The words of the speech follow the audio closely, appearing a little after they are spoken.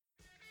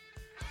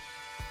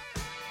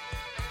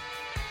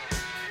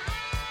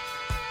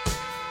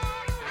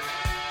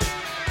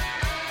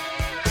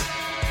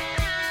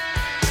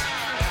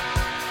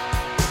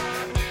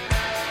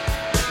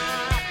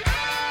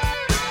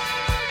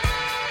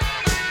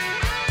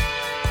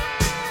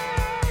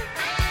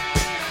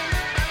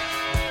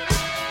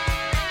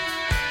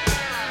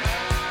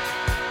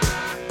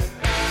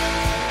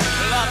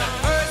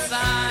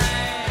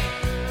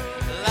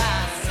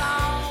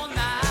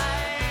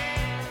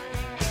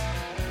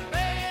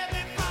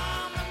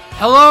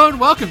Hello and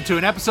welcome to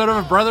an episode of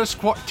a Brothers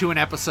Quarrel. To an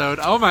episode.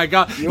 Oh my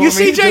God! You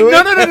see, Jake?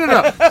 No.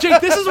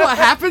 Jake, this is what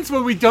happens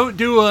when we don't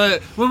do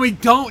a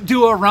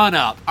run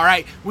up. All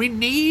right, we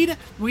need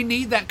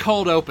that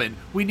cold open.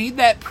 We need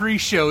that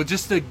pre-show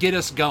just to get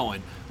us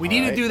going. We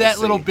need to do that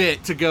little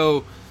bit to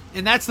go,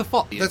 and that's the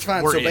fault. That's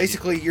fine. So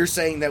basically, you're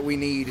saying that we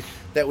need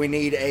a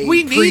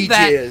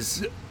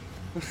pre-jizz.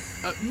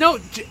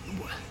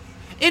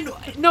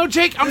 No,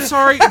 Jake. I'm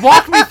sorry.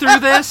 Walk me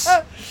through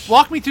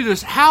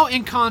this. How,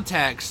 in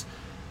context,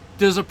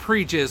 does a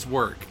pre-jizz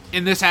work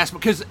in this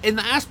aspect? Because in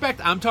the aspect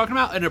I'm talking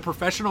about, in a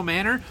professional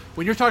manner,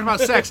 when you're talking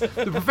about sex,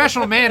 the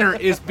professional manner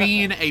is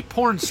being a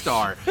porn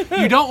star.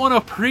 You don't want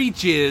to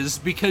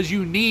pre-jizz because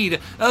you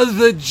need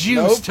the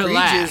juice to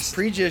last.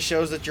 Pre-jizz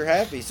shows that you're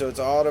happy, so it's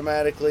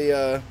automatically...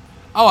 Oh,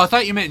 I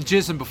thought you meant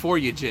jizzing before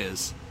you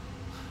jizz.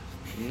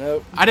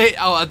 Nope. I didn't.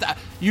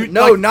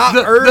 Not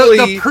early.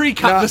 The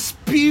pre-cum, the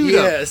sputum.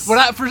 Yes.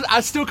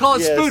 I still call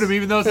it sputum,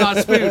 even though it's not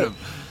sputum.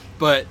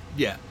 But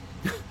yeah.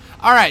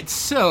 All right.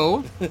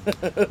 So,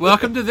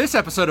 welcome to this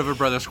episode of A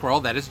Brother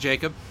Squirrel. That is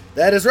Jacob.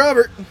 That is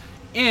Robert.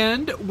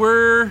 And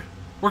we're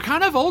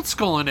kind of old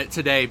schooling it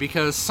today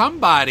because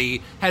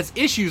somebody has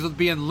issues with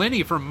being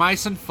Lenny from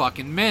Mice and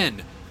Fucking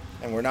Men.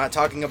 And we're not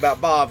talking about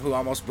Bob, who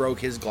almost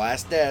broke his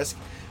glass desk,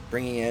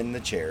 bringing in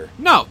the chair.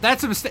 No,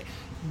 that's a mistake.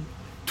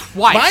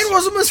 Twice. Mine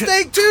was a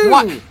mistake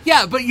too.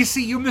 Yeah, but you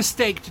see, you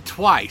mistaked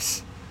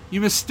twice. You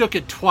mistook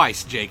it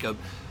twice, Jacob.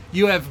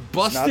 You have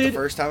busted. It's not the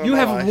first time in you my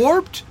have life.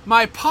 Warped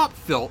my pop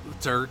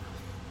filter.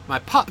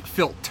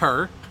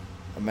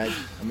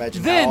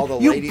 Imagine then how all the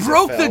ladies you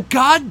broke have the felt.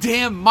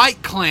 goddamn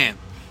mic clamp.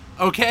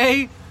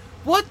 Okay,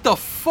 what the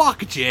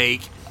fuck,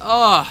 Jake?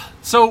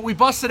 So we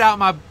busted out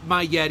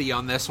my Yeti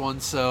on this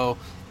one. So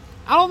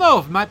I don't know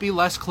if it might be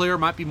less clear,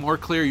 might be more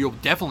clear. You'll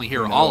definitely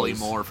hear Ollie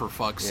more, for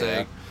fuck's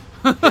sake.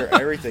 Hear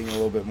everything a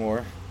little bit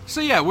more.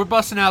 So yeah, we're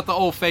busting out the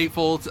old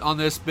faithful on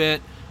this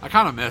bit. I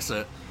kind of miss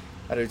it.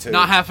 I do too.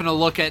 Not having to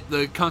look at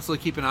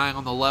constantly keep an eye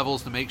on the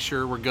levels to make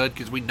sure we're good,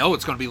 because we know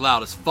it's going to be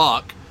loud as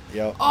fuck.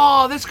 Yep.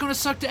 Oh, that's going to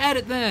suck to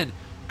edit then,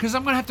 because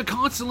I'm going to have to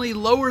constantly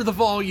lower the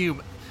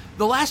volume.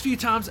 The last few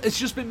times, it's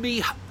just been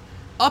me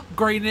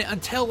upgrading it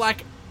until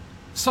like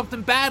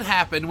something bad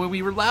happened when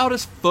we were loud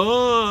as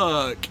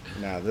fuck.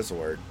 Nah, this will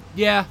work.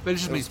 Yeah, but it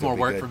just means more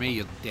work for me,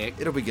 you dick.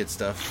 It'll be good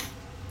stuff.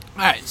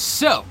 All right,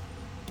 so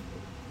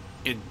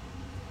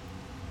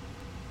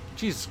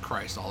Jesus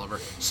Christ, Oliver.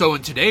 So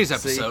in today's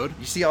episode...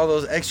 You see all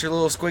those extra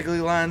little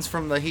squiggly lines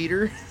from the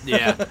heater?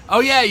 Yeah. Oh,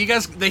 yeah, you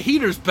guys... The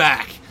heater's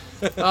back.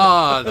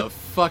 Oh, the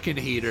fucking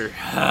heater.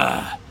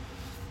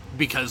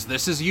 Because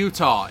this is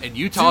Utah, and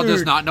Utah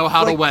does not know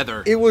how to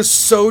weather. It was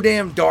so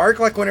damn dark.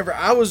 Whenever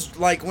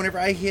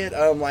I hit,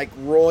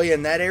 Roy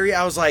in that area,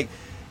 I was like,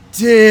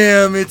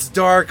 damn, it's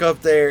dark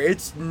up there.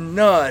 It's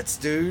nuts,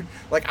 dude.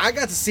 I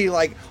got to see,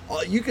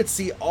 you could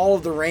see all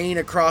of the rain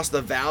across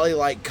the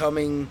valley,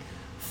 coming...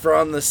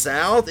 from the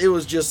south. It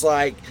was just dude,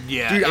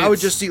 I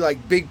would just see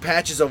big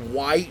patches of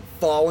white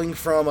falling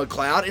from a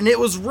cloud, and it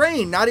was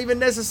rain, not even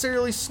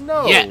necessarily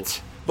snow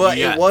but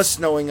it was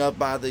snowing up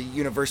by the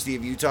University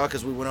of Utah,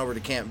 because we went over to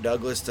Camp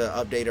Douglas to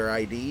update our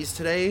IDs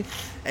today,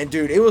 and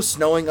dude, it was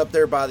snowing up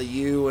there by the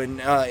U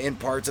and in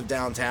parts of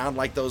downtown,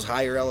 those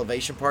higher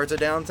elevation parts of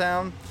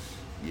downtown.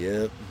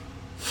 Yep.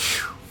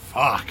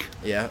 Fuck.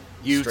 Yeah.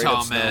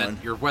 Utah, man,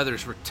 your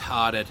weather's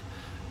retarded.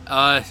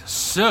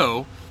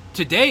 So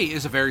today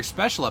is a very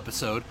special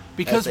episode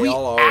because we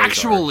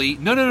actually...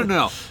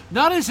 No.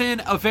 Not as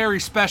in a very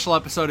special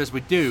episode as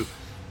we do.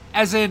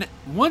 As in,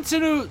 once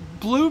in a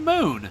blue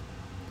moon,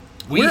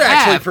 we're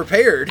actually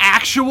prepared.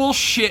 Actual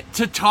shit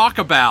to talk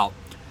about.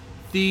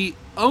 The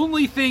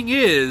only thing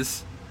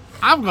is,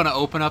 I'm going to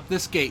open up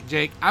this gate,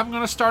 Jake. I'm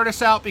going to start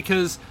us out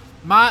because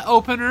my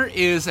opener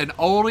is an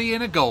oldie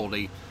and a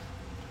goldie.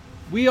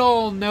 We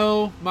all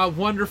know my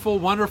wonderful,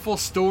 wonderful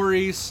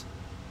stories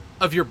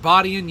of your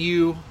body and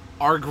you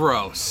are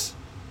gross.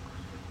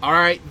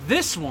 Alright,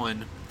 this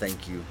one...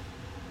 Thank you.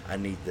 I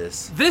need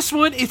this. This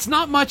one, it's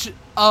not much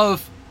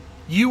of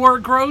you are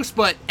gross,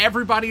 but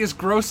everybody is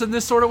gross in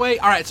this sort of way.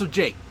 Alright, so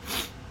Jake,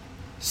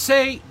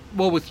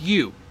 with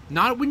you,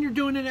 not when you're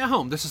doing it at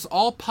home. This is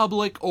all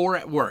public or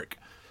at work.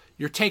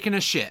 You're taking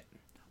a shit.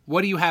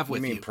 What do you have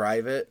with you? You mean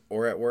private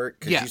or at work?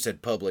 Because you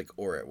said public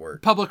or at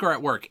work. Public or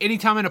at work.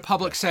 Anytime in a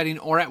public setting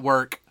or at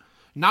work.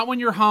 Not when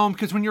you're home,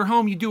 because when you're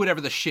home, you do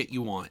whatever the shit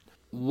you want.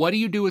 What do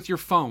you do with your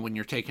phone when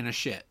you're taking a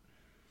shit?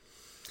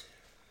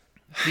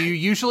 Do you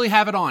usually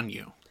have it on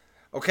you?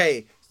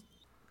 Okay,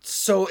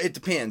 so it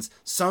depends.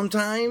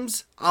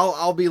 Sometimes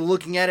I'll be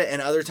looking at it,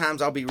 and other times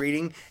I'll be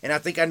reading, and I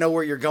think I know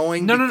where you're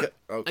going. No.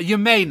 Okay. You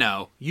may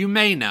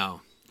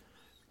know.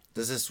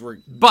 Does this work?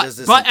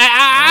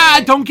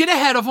 Don't get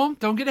ahead of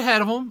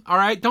them. All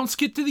right, don't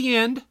skip to the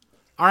end.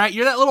 All right,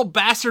 you're that little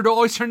bastard who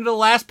always turned to the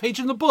last page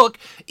in the book,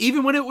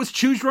 even when it was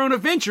Choose Your Own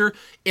Adventure,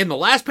 and the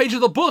last page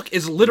of the book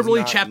is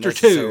literally chapter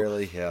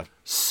 2. Yeah.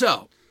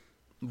 So,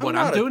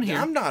 I'm doing here...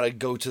 I'm not a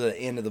go to the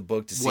end of the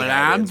book to see what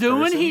I'm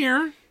doing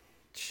here...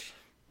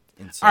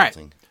 Insulting. All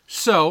right,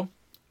 so,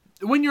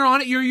 when you're on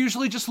it, you're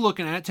usually just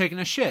looking at it, taking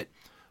a shit.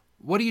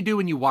 What do you do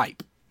when you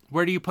wipe?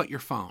 Where do you put your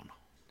phone?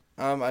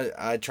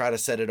 I try to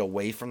set it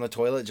away from the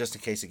toilet just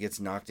in case it gets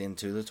knocked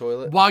into the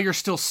toilet. While you're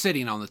still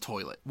sitting on the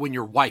toilet when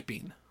you're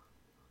wiping.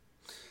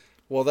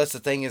 Well, that's the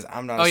thing is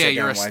I'm not a sit-down wiper.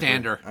 You're a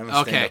stander. I'm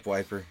a stand-up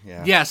wiper.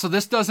 Yeah. Yeah, so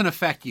this doesn't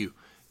affect you.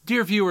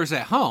 Dear viewers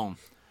at home,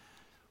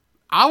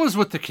 I was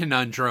with the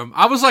conundrum.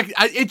 I was like,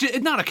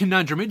 it's not a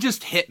conundrum. It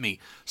just hit me.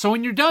 So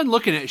when you're done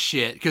looking at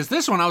shit, because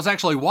this one I was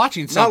actually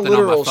watching something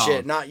on my phone. Not literal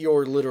shit, not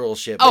your literal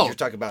shit, but you're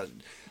talking about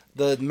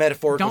the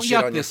metaphorical shit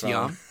on your phone.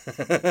 Don't yuck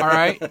this, Yum. All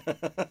right?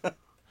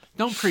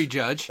 Don't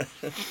prejudge.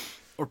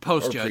 Or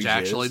post-judge,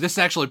 actually. This is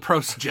actually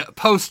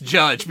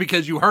post-judge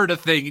because you heard a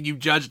thing and you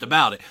judged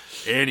about it.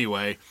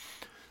 Anyway.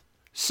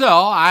 So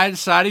I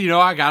decided,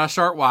 I got to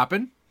start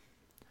wiping.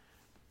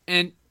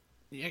 And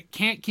I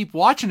can't keep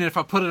watching it if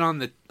I put it on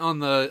the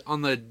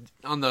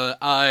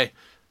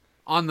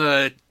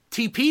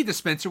TP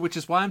dispenser, which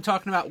is why I'm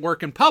talking about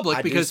work in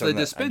public because the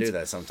dispenser. I do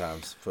that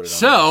sometimes. Put it on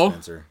the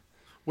dispenser.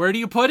 Where do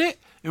you put it?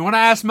 And when I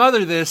asked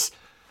Mother this,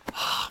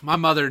 my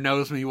mother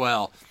knows me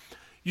well.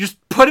 You just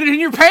put it in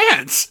your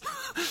pants.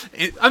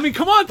 I mean,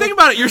 come on, think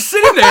about it. You're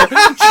sitting there.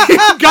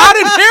 You got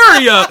an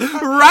area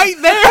right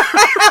there.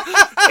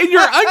 And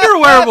your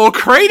underwear will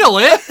cradle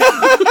it.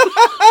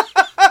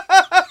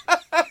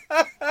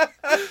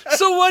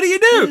 So what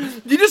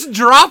do? You just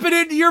drop it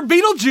into your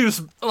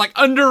Beetlejuice, like,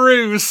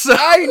 underoos.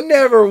 I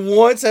never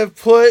once have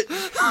put,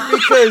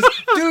 because,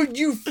 dude,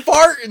 you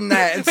fart in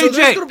that. And so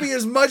there's going to be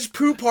as much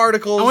poo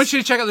particles. I want you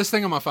to check out this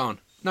thing on my phone.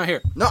 Not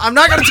here. No, I'm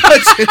not going to touch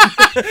it.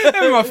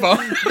 Give me my phone.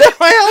 No,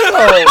 hell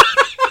no.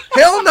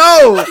 Hell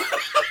no.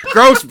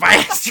 Gross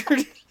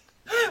bastard.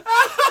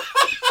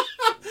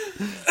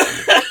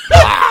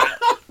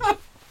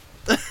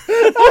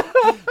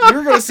 You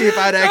were going to see if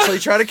I'd actually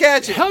try to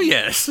catch it. Hell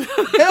yes.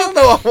 Hell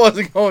no, I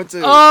wasn't going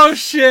to. Oh,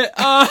 shit.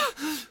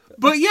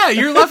 But yeah,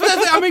 you're left with that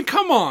thing. I mean,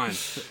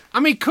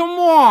 come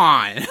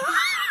on.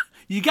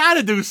 You got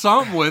to do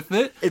something with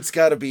it. It's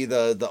got to be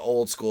the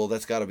old school.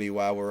 That's got to be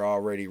why we're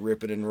already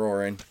ripping and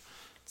roaring.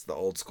 It's the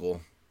old school.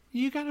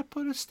 You got to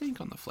put a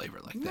stink on the flavor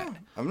like that.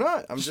 I'm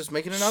not. I'm just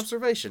making an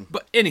observation.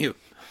 But anywho.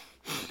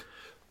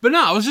 But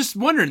no, I was just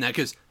wondering that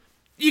because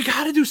you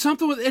got to do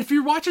something with it. If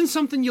you're watching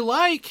something you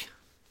like,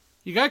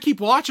 you got to keep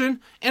watching.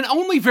 And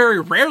only very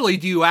rarely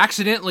do you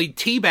accidentally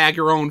teabag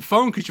your own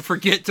phone because you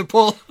forget to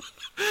pull...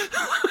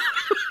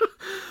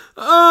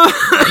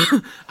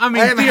 I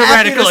mean,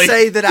 theoretically.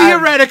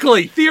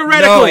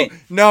 Theoretically.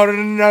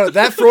 No.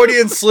 That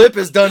Freudian slip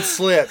is done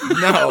slip.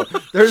 No,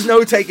 there's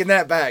no taking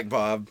that back,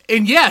 Bob.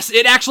 And yes,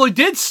 it actually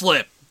did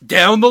slip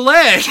down the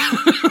leg.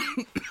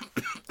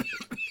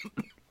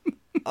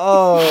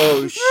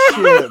 Oh,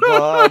 shit,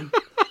 Bob.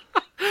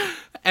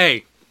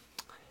 Hey.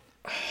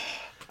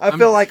 I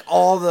feel like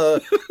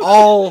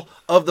all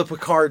of the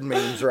Picard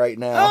memes right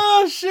now.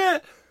 Oh,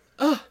 shit.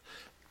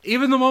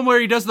 Even the one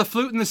where he does the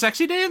flute and the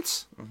sexy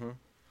dance? Mm-hmm.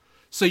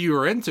 So you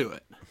were into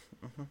it?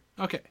 Mm-hmm.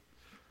 Okay.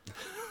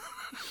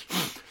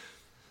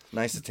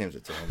 Nice attempt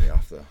at throwing me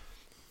off, though.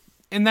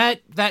 And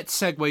that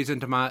segues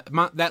into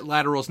that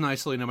laterals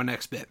nicely into my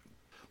next bit.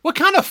 What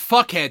kind of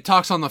fuckhead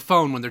talks on the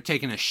phone when they're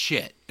taking a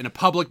shit in a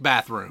public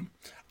bathroom?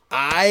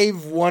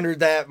 I've wondered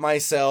that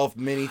myself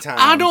many times.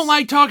 I don't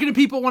like talking to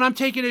people when I'm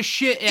taking a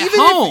shit at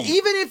home.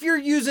 Even if you're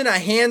using a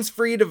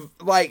hands-free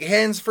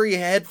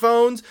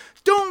headphones,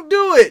 don't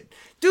do it.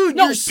 Dude,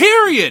 no,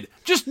 period.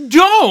 Just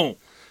don't.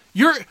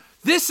 We've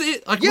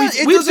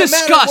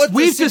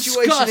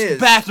discussed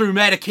bathroom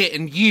etiquette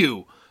and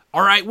you.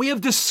 All right, we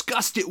have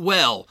discussed it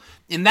well.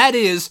 And that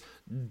is,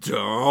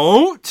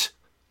 don't.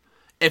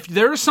 If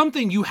there's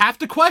something you have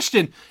to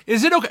question,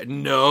 is it okay?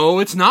 No,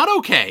 it's not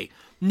okay.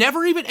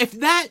 Never even,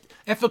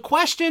 if a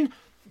question,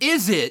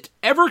 is it,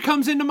 ever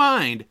comes into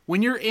mind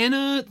when you're in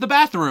the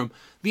bathroom,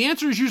 the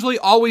answer is usually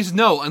always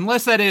no,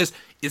 unless that is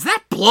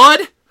that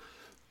blood?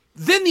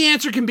 Then the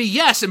answer can be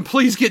yes, and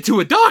please get to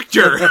a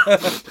doctor.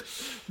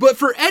 But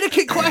for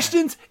etiquette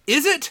questions,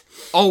 is it?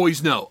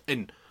 Always no.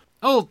 And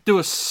I'll do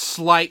a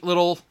slight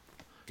little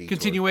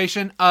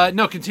continuation.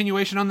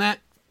 Continuation on that.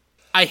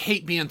 I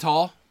hate being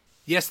tall.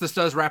 Yes, this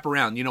does wrap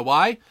around. You know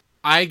why?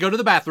 I go to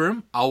the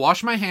bathroom, I'll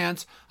wash my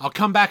hands, I'll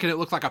come back and it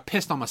looks like I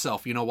pissed on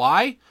myself. You know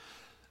why?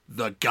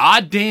 The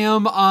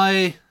goddamn,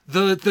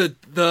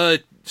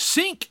 the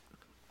sink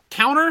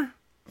counter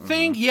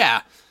thing,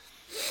 yeah,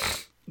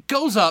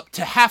 goes up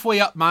to halfway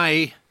up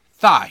my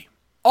thigh.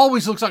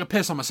 Always looks like a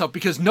piss on myself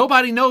because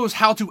nobody knows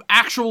how to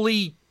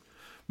actually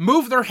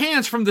move their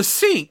hands from the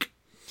sink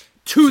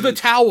to the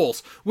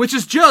towels, which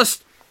is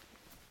just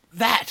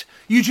that.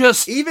 You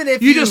just flick your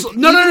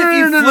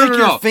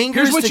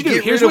fingers Here's what to you do.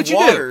 get Here's rid what of you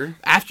water. do.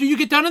 After you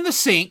get done in the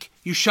sink,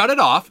 you shut it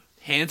off,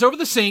 hands over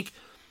the sink,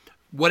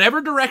 whatever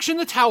direction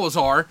the towels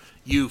are,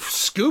 you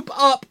scoop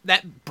up,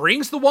 that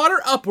brings the water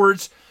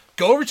upwards,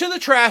 go over to the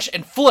trash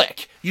and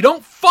flick. You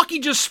don't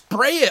fucking just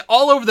spray it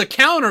all over the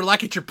counter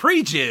like it's your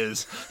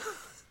pre-jizz.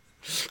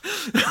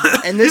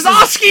 And this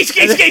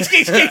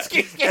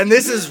and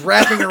this is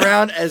wrapping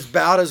around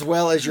about as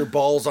well as your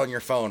balls on your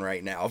phone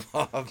right now,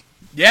 Bob.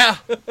 Yeah.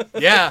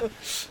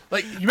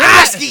 Like, you remember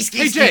Ah, that? ski, ski,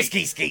 Hey, ski, Jake,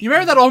 ski, ski. you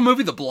remember that old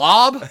movie, The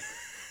Blob?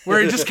 Where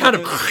it just kind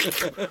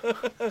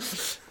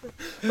of...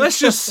 Let's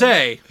just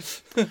say,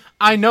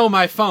 I know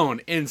my phone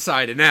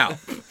inside and out.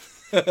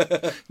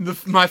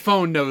 My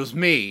phone knows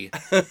me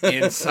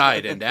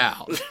inside and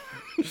out.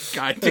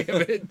 God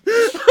damn it.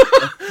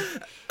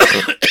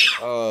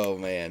 Oh,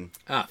 man.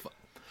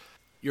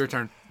 Your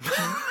turn.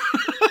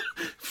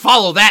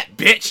 Follow that,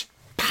 bitch.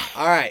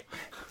 All right.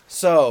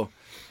 So,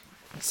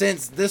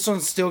 since this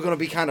one's still going to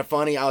be kind of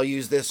funny, I'll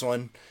use this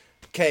one.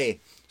 Okay.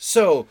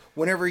 So,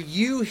 whenever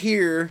you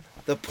hear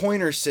the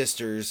Pointer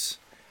Sisters,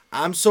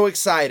 I'm so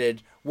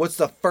excited. What's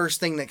the first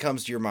thing that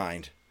comes to your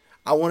mind?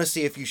 I want to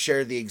see if you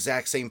share the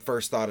exact same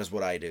first thought as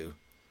what I do.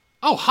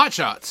 Oh, Hot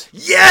Shots.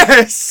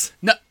 Yes!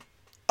 No.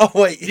 Oh,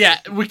 wait. Yeah,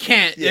 we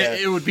can't. Yeah.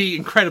 It would be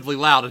incredibly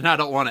loud, and I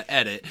don't want to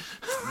edit.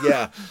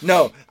 Yeah.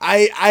 No,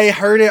 I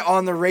heard it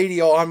on the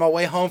radio on my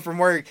way home from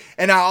work,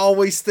 and I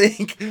always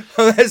think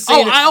of that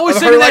scene. I always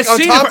of think her, of that like,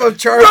 scene on top of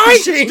Charlie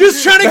right? Sheen.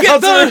 Just trying to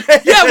get bouncing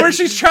the... Yeah, where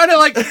she's trying to,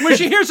 like, when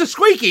she hears the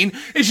squeaking,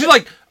 and she's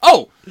like,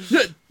 oh,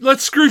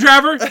 let's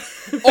screwdriver,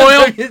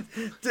 oil.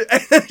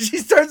 She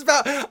starts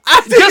about...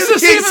 I think Just to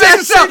see if it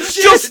makes a sound.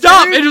 She'll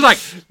stop and just like,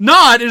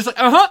 nod, and it's like,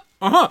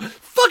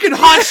 Fucking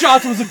Hot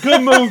Shots was a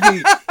good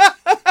movie.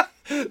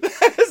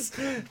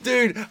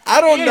 Dude,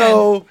 I don't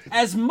know.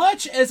 As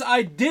much as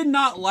I did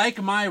not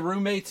like my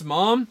roommate's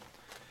mom,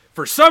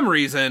 for some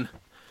reason,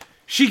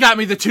 she got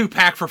me the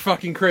 2-pack for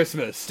fucking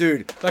Christmas.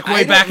 Dude, like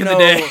way back in the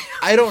day.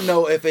 I don't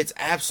know if it's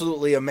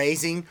absolutely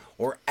amazing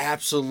or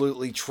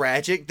absolutely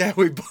tragic that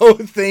we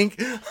both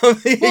think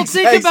of the Well,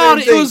 think about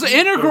it. It was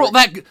integral.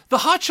 That the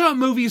Hot Shot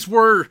movies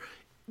were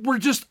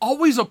just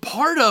always a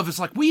part of. It's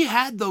like we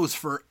had those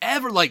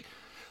forever. Like,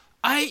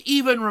 I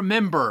even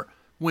remember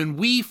when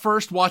we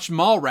first watched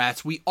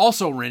Mallrats, we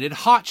also rented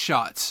Hot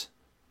Shots.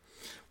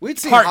 We'd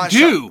seen Part Hot 2.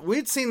 Shot.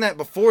 We'd seen that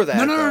before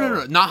that.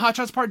 No. Not Hot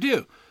Shots Part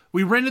 2.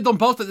 We rented them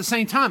both at the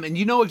same time. And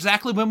you know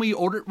exactly when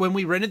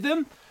we rented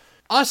them?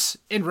 Us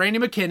and Randy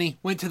McKinney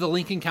went to the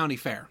Lincoln County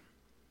Fair.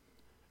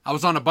 I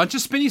was on a bunch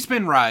of spinny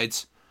spin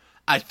rides.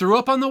 I threw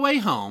up on the way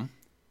home.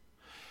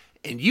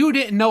 And you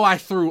didn't know I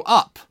threw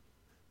up.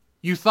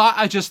 You thought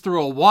I just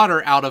threw a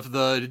water out of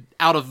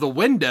the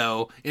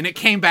window and it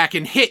came back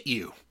and hit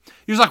you.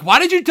 He was like, why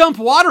did you dump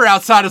water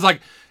outside? I was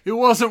like, it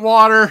wasn't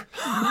water.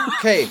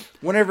 Okay,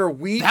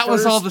 that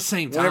was all the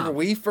same time. Whenever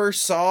we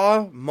first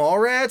saw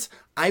Mallrats,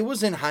 I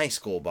was in high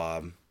school,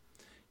 Bob.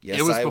 Yes,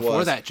 it was I before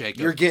was. that,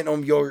 Jacob. You're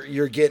getting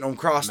them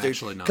crossed, dude.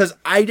 Actually not. Because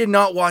I did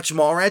not watch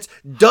Mallrats.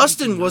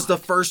 Dustin was the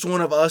first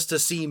one of us to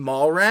see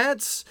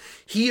Mallrats.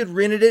 He had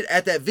rented it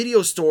at that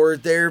video store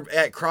there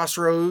at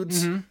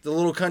Crossroads, the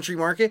little country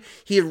market.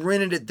 He had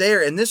rented it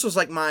there, and this was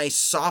like my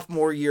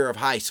sophomore year of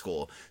high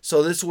school.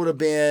 So this would have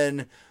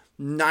been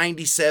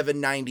 97,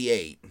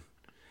 98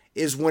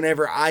 is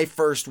whenever I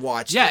first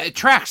watched it. Yeah, it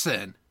tracks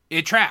then.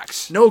 It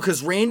tracks. No,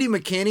 because Randy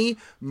McKinney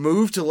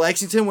moved to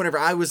Lexington whenever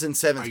I was in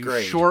 7th grade. Are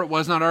you sure it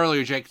was not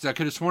earlier, Jake? Because I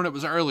could have sworn it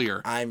was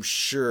earlier. I'm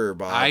sure,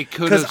 Bob. I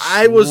could have Because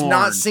I was sworn.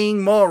 not seeing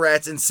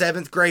Mallrats in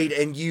 7th grade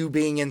and you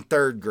being in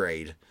 3rd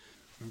grade.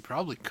 You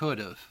probably could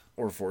have.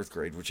 Or 4th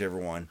grade, whichever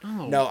one.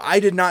 Oh. No,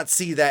 I did not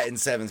see that in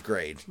 7th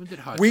grade. When did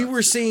Hot We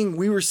Shots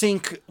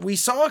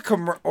saw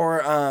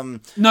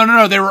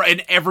No. They were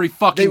in every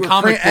fucking they were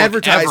comic print book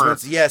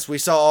advertisements. ever. Yes, we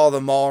saw all the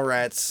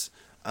Mallrats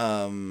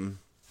ads.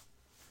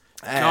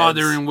 God,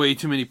 they're in way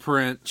too many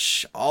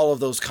print. All of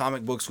those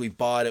comic books we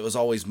bought, it was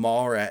always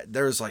Mallrat.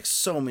 There was like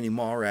so many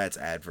Mallrats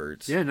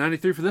adverts. Yeah,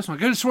 93 for this one. I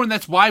could have sworn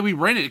that's why we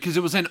rented it, because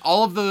it was in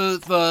all of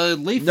the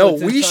leaflets. No,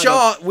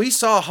 we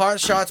saw Hot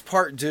Shots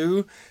Part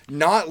 2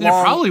 not Then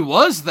long. it probably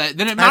was that.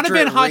 Then it might have after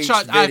been it Hot reached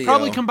Shots. I video.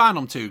 probably combined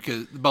them too,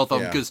 both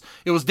of them, because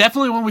it was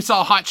definitely when we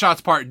saw Hot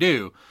Shots Part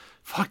 2.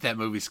 Fuck, that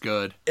movie's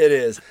good. It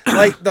is.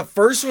 Like, the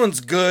first one's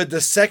good.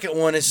 The second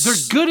one is... They're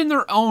good in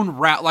their own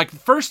route. Like, the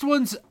first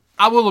one's...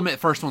 I will admit,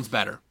 first one's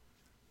better.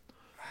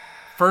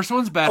 First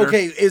one's better.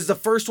 Okay, is the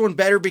first one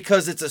better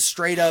because it's a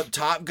straight-up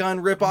Top Gun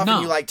ripoff No.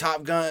 and you like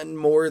Top Gun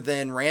more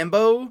than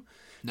Rambo? No,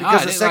 Because I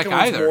the didn't second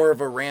like one's either. more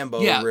of a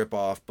Rambo Yeah.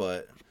 ripoff,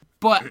 but...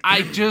 But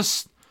I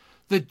just...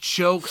 The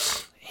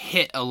jokes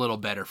hit a little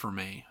better for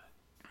me.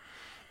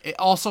 It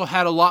also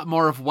had a lot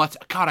more of what's...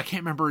 God, I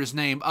can't remember his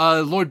name.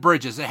 Lloyd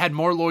Bridges. It had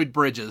more Lloyd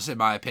Bridges, in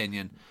my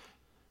opinion.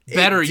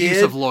 Better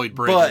use of Lloyd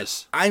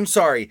Bridges. But, I'm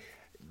sorry.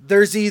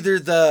 There's either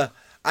the...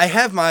 I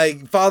have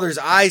my father's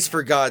eyes,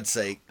 for God's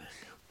sake.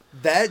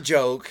 That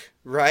joke,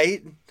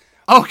 right?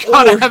 Oh,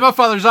 God, I have my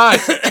father's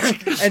eyes.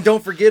 And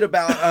don't forget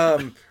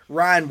about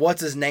Ryan,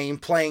 what's his name,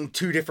 playing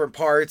 2 different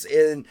parts.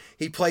 And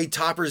he played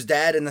Topper's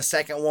dad in the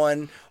second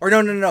one. Or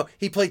no.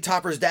 He played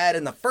Topper's dad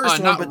in the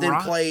first one, but then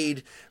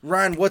played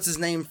Ryan, what's his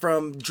name,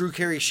 from Drew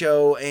Carey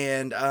Show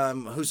and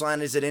Whose Line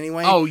Is It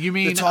Anyway? Oh, you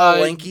mean... The tall,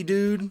 lanky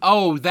dude?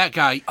 Oh, that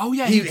guy. Oh,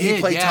 yeah, He did,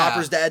 played yeah.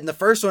 Topper's dad in the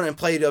first one and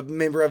played a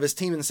member of his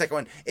team in the second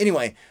one.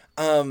 Anyway,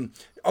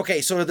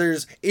 okay, so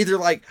there's either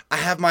like I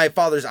have my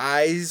father's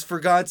eyes, for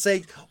God's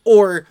sake,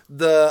 or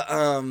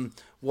the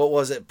what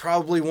was it?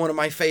 Probably one of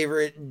my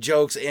favorite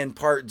jokes in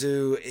Part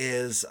 2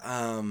 is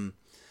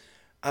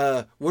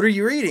What are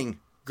you reading?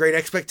 Great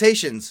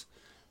Expectations.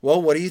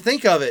 Well, what do you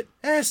think of it?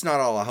 It's not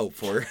all I hope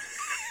for.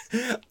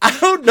 I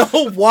don't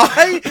know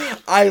why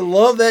I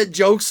love that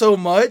joke so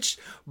much,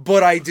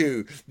 but I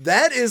do.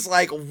 That is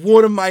like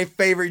one of my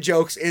favorite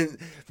jokes in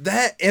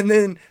that. And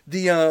then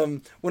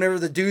the whenever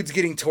the dude's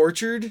getting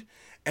tortured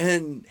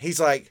and he's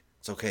like,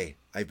 "It's okay,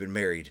 I've been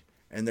married."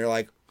 And they're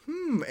like,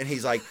 and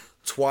he's like,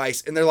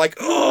 "Twice." And they're like,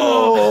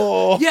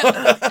 "Oh."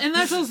 Yeah, and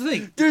that's the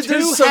thing. Dude,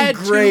 there's some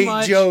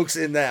great jokes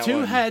in that one.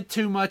 Two had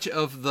too much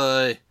of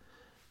that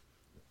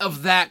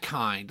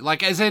kind.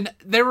 Like, as in,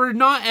 there were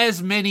not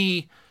as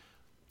many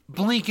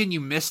blink and you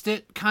missed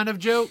it kind of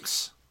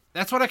jokes.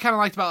 That's what I kind of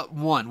liked about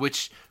one,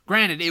 which,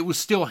 granted, it was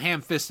still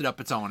ham-fisted up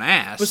its own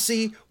ass. But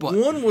see,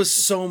 one was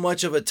so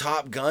much of a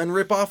Top Gun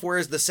ripoff,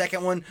 whereas the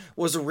second one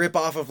was a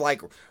ripoff of,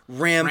 like,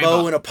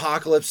 Rambo and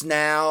Apocalypse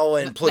Now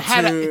and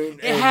Platoon.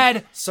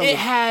 It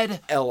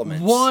had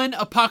elements. One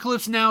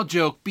Apocalypse Now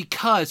joke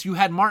because you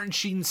had Martin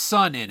Sheen's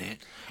son in it.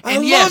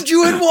 And I loved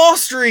you in Wall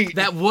Street!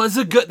 That was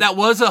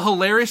a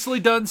hilariously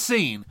done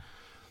scene.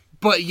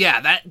 But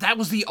yeah, that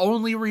was the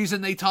only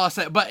reason they tossed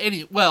that. But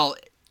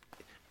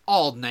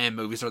all Nam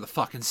movies are the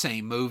fucking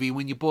same movie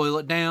when you boil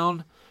it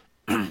down.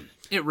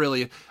 It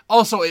really.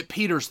 Also, it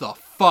peters the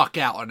fuck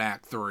out in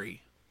Act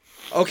 3.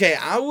 Okay,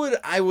 I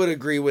would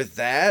agree with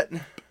that.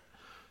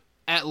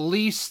 At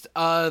least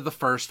the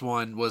first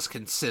one was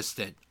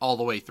consistent all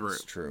the way through.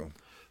 It's true.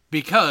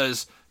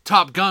 Because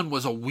Top Gun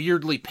was a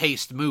weirdly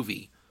paced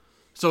movie.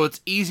 So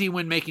it's easy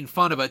when making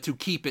fun of it to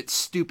keep its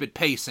stupid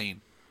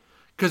pacing.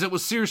 Because it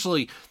was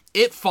seriously,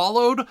 it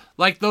followed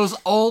like those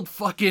old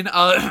fucking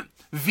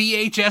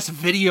VHS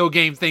video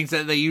game things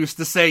that they used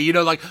to say,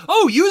 like,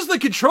 "Oh, use the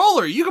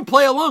controller, you can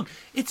play along."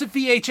 It's a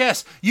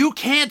VHS. You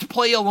can't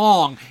play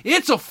along.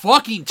 It's a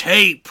fucking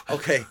tape.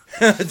 Okay.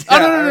 No.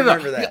 I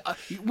remember that.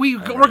 We're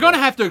going to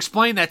have to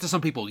explain that to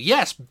some people.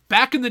 Yes,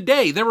 back in the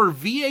day, there were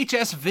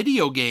VHS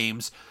video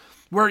games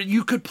where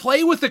you could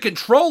play with the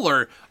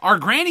controller. Our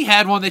granny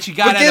had one that she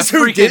got at a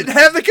freaking... who didn't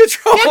have the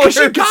controller? Yeah, because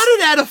she got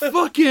it at a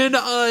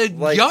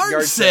fucking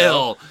yard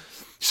sale.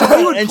 So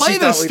we would play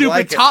the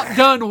stupid Top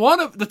Gun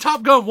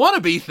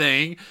wannabe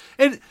thing.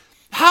 And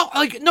how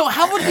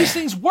would these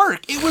things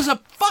work? It was a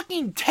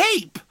fucking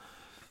tape.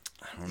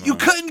 I don't know. You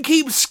couldn't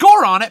keep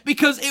score on it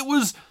because it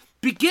was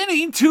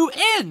beginning to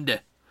end.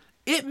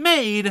 It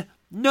made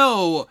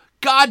no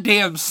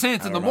goddamn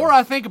sense. And the more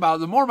I think about it,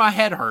 the more my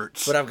head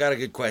hurts. But I've got a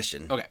good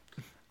question. Okay.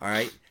 All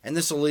right. And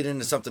this will lead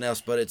into something else,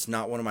 but it's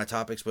not one of my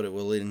topics, but it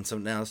will lead into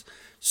something else.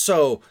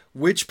 So,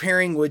 which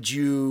pairing would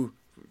you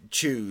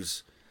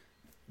choose?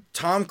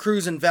 Tom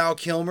Cruise and Val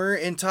Kilmer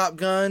in Top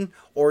Gun,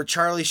 or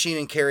Charlie Sheen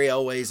and Carrie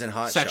Elways in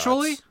Hot Shots?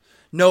 Sexually?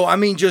 No, I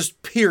mean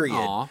just period.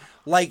 Aww.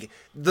 Like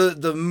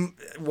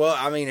well,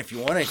 I mean, if you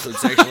want to include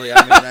sexually,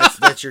 I mean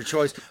that's your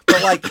choice.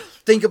 But like,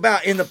 think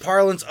about in the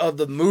parlance of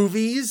the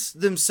movies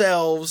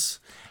themselves,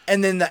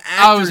 and then the actors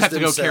I always have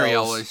themselves. to go Carrie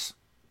Elways.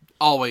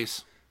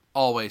 Always.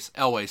 Elways.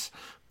 Always.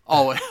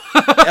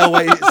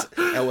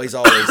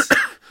 Always.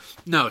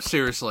 No,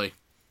 seriously.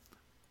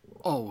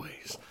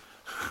 Always.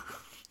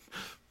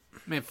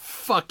 Man,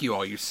 fuck you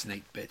all, you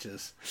snake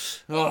bitches.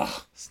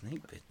 Ugh.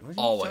 Snake bitch?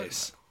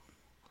 Always.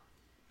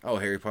 Oh,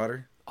 Harry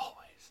Potter?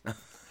 Always.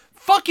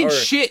 Fucking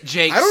shit,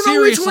 Jake. I don't know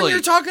seriously. which one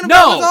you're talking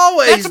about with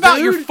always, that's about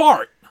dude. your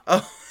fart.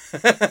 Oh.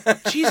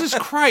 Jesus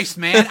Christ,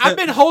 man. I've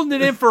been holding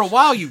it in for a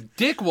while, you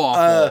dick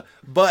waffle.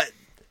 But,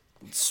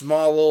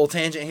 small little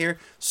tangent here.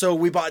 So,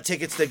 we bought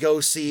tickets to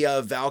go see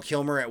Val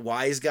Kilmer at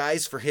Wise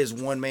Guys for his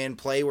one-man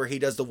play where he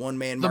does the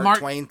one-man Mark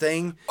Twain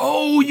thing.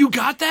 Oh, you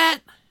got that?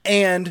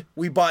 And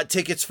we bought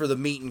tickets for the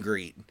meet and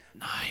greet.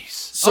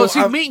 Nice. So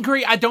meet and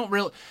greet, I don't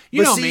really...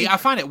 Me, I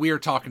find it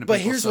weird talking to people.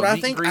 But here's what I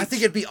think. I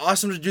think it'd be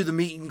awesome to do the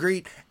meet and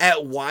greet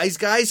at Wise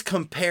Guys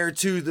compared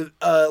to the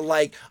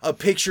like a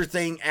picture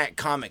thing at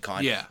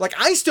Comic-Con. Yeah. Like,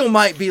 I still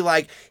might be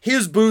like,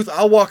 his booth,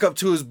 I'll walk up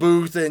to his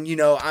booth and,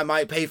 I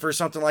might pay for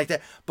something like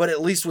that. But at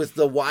least with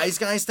the Wise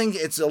Guys thing,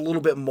 it's a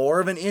little bit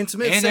more of an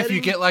intimate setting. And if you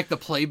get, like, the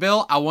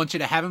playbill, I want you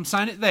to have him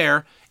sign it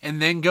there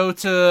and then go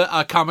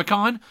to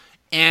Comic-Con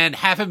and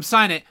have him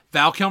sign it,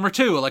 Val Kilmer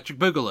 2, Electric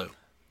Boogaloo.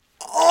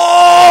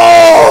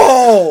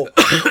 Oh!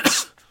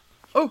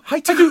 Oh, hi,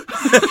 dude.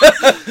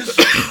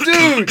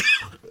 Dude!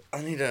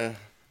 I need a...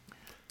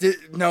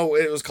 No,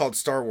 it was called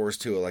Star Wars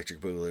 2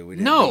 Electric Boogaloo. We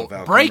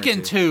didn't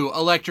Breakin' 2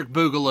 Electric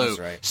Boogaloo. That's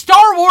right.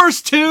 Star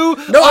Wars 2...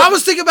 No, I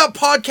was thinking about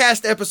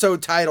podcast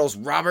episode titles,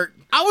 Robert.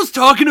 I was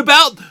talking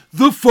about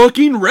the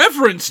fucking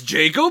reference,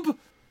 Jacob.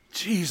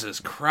 Jesus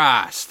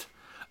Christ.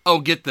 Oh,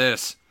 get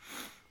this.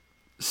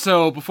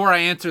 So, before I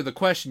answer the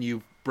question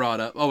you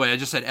brought up... Oh, wait, I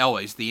just said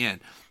Elways, the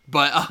end.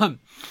 But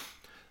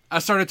I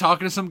started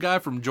talking to some guy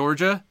from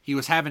Georgia. He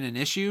was having an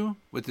issue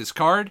with his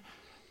card.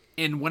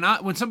 And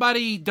when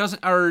somebody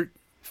doesn't... or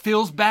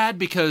feels bad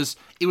because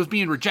it was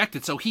being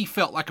rejected, so he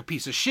felt like a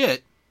piece of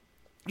shit,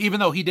 even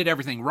though he did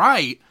everything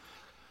right.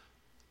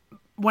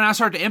 When I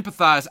start to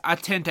empathize,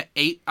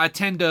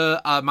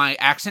 my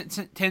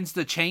accent tends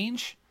to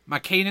change. My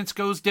cadence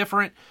goes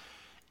different.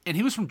 And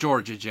he was from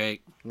Georgia,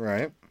 Jake.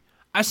 Right.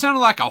 I sounded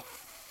like a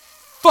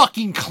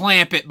fucking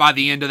clamp it by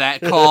the end of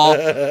that call.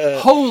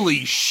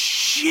 Holy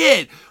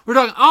shit. We're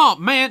talking, oh,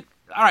 man.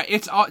 All right,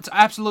 it's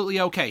absolutely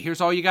okay.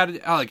 Here's all you got to do.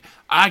 Like,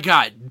 I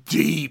got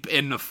deep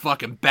in the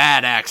fucking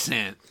bad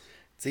accent.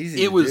 It's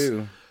easy to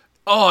do.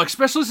 Oh,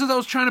 especially since I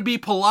was trying to be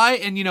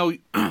polite, and, you know,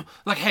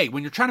 like, hey,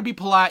 when you're trying to be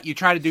polite, you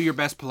try to do your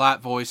best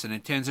polite voice, and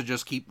it tends to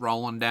just keep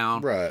rolling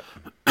down. Right.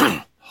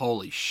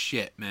 Holy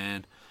shit,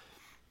 man.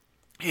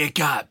 It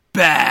got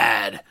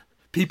bad.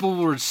 People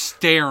were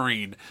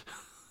staring.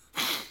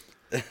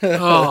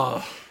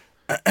 Oh.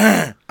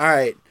 All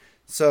right.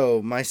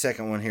 So, my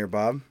second one here,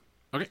 Bob.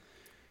 Okay.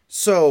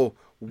 So,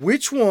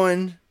 which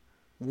one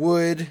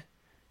would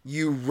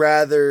you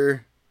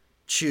rather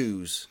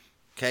choose?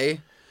 Okay?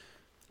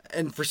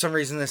 And for some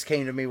reason, this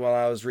came to me while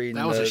I was reading.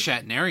 That was a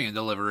Shatnerian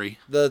delivery.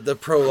 The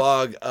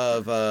prologue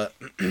of A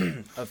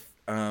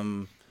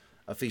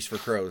Feast for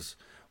Crows.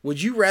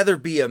 Would you rather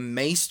be a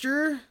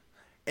maester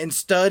and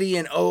study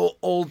in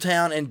Old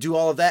Town and do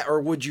all of that, or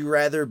would you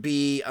rather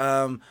be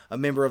a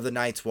member of the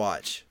Night's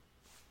Watch?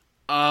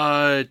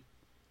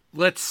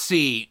 Let's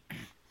see.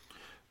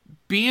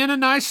 Be in a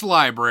nice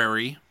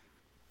library,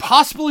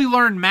 possibly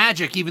learn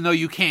magic even though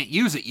you can't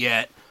use it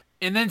yet,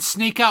 and then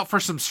sneak out for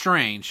some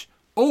strange,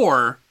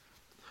 or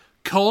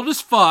cold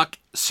as fuck,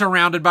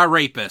 surrounded by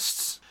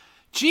rapists.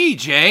 Gee,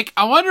 Jake,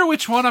 I wonder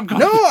which one I'm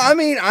going to... No, I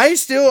mean, I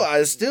still...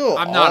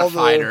 I'm not a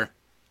fighter.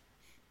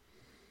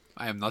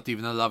 I am not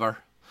even a lover.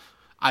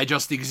 I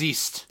just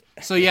exist.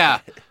 So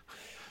yeah,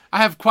 I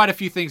have quite a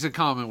few things in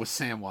common with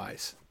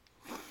Samwise.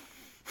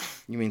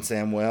 You mean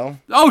Samwell?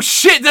 Oh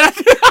shit!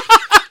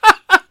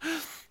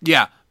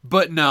 Yeah,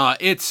 but no,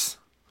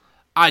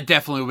 I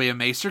definitely will be a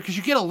maester because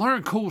you get to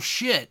learn cool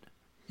shit.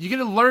 You get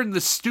to learn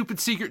the stupid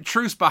secret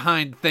truths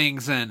behind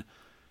things, and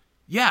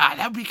yeah,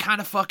 that'd be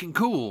kind of fucking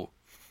cool.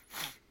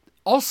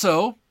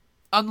 Also,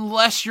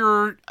 unless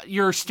you're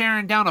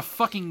staring down a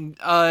fucking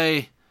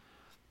a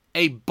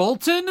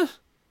Bolton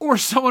or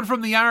someone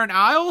from the Iron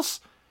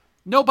Isles,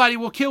 nobody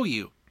will kill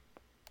you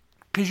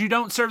because you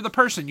don't serve the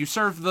person. You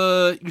serve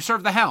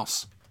the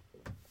house,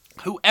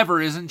 whoever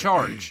is in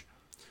charge.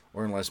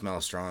 Or unless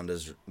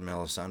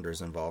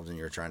Melisandre's involved and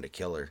you're trying to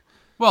kill her.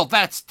 Well,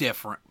 that's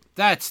different.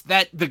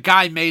 The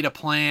guy made a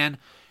plan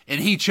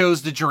and he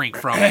chose to drink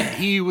from it.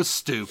 He was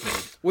stupid.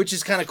 Which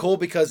is kind of cool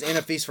because in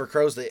A Feast for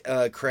Crows,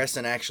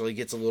 Crescent actually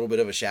gets a little bit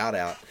of a shout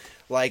out.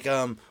 Like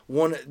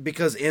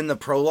because in the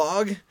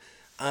prologue,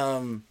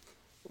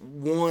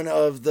 one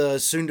of the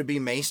soon-to-be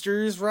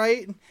maesters,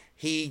 right?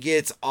 He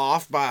gets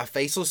off by a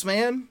faceless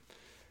man.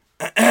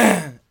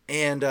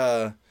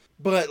 And,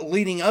 but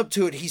leading up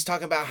to it, he's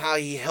talking about how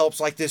he helps,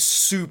 like, this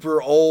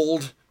super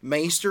old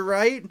maester,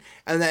 right?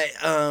 And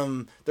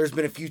that, there's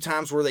been a few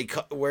times where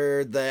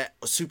the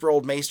super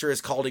old maester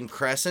has called him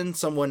Crescent,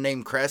 someone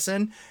named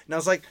Crescent. And I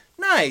was like,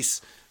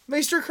 nice!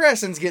 Maester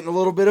Crescent's getting a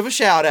little bit of a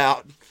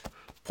shout-out.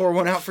 Pour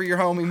one out for your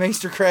homie,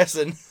 Maester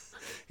Crescent.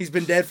 He's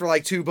been dead for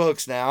like 2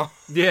 books now.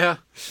 Yeah,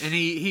 and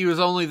he was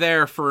only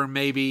there for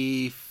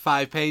maybe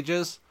 5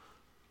 pages.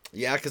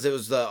 Yeah, because it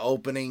was the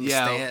opening.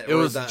 Yeah, it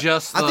was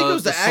just. I think it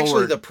was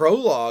actually the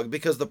prologue,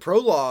 because the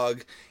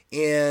prologue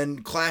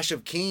in Clash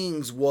of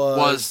Kings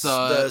was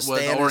the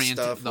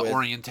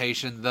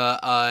orientation,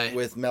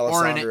 with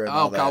Melisandre and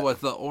all that. Oh god, with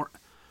the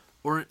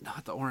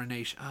not the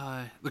coronation.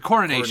 The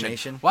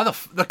coronation. Why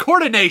the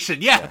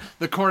coronation? Yeah,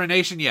 the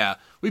coronation. Yeah,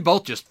 we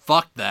both just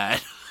fucked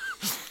that.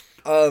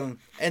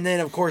 And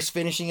then, of course,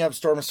 finishing up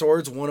Storm of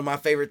Swords, one of my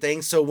favorite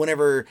things. So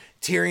whenever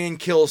Tyrion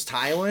kills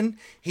Tywin,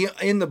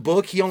 in the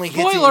book, he only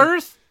hits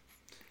him...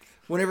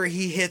 Whenever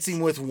he hits him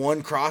with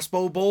 1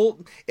 crossbow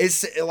bolt,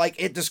 it's like,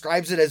 it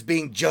describes it as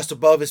being just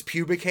above his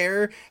pubic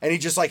hair, and he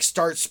just, like,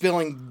 starts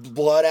spilling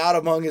blood out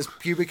among his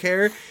pubic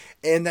hair,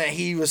 and that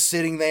he was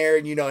sitting there,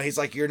 and, you know, he's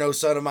like, you're no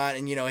son of mine,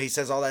 and, you know, he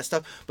says all that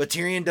stuff, but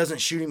Tyrion doesn't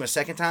shoot him a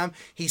second time.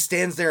 He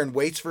stands there and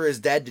waits for his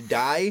dad to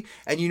die,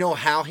 and you know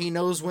how he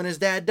knows when his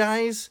dad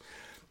dies?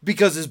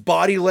 Because his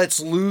body lets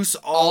loose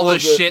all the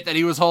shit that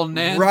he was holding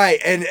in. Right,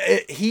 and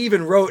he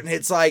even wrote, and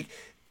it's like,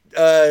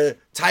 Tywin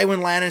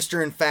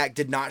Lannister, in fact,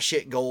 did not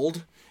shit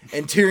gold.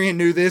 And Tyrion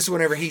knew this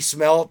whenever he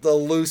smelt the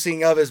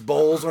loosing of his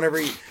bowls.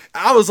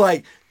 I was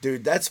like,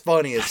 dude, that's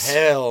funny as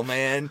hell,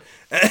 man.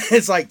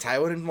 It's like,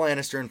 Tywin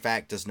Lannister, in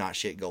fact, does not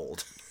shit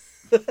gold.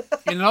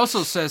 And it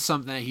also says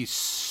something that he's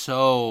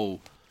so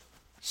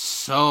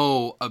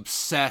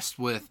obsessed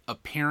with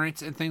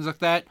appearance and things like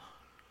that.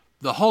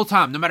 The whole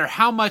time, no matter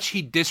how much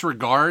he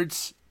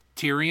disregards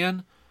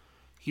Tyrion,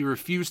 he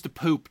refused to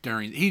poop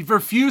he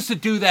refused to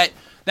do that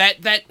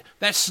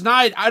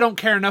snide, I don't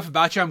care enough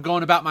about you, I'm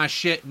going about my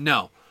shit.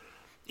 No.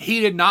 He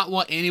did not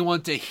want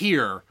anyone to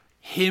hear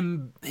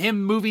him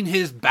moving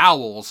his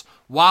bowels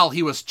while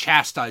he was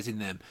chastising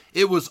them.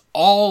 It was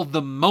all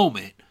the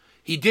moment.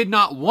 He did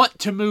not want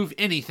to move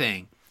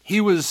anything. He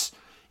was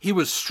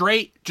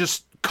straight,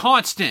 just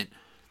constant.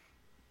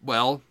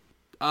 Well,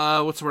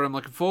 what's the word I'm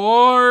looking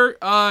for?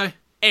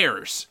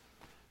 Airs.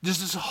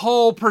 Just this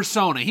whole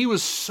persona. He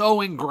was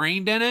so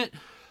ingrained in it.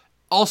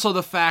 Also,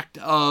 the fact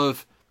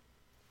of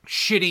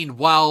shitting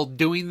while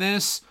doing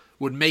this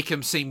would make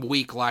him seem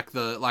weak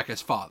like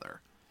his father.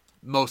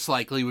 Most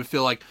likely would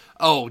feel like,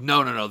 oh,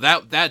 no,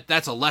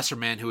 that's a lesser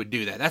man who would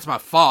do that. That's my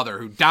father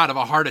who died of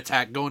a heart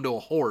attack going to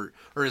a whore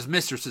or his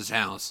mistress's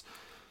house.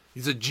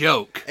 He's a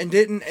joke. And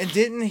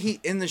didn't he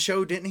in the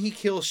show? Didn't he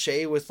kill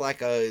Shay with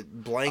like a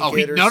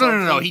blanket or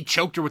something? No. He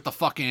choked her with the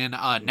fucking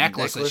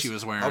necklace that she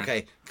was wearing.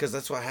 Okay, because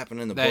that's what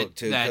happened in the book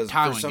too. That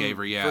Tywin gave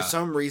her. Yeah. For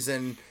some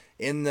reason,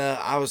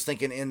 I was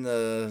thinking in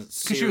the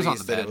series she was on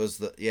the bed. It was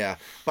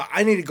But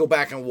I need to go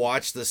back and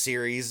watch the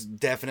series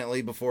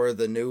definitely before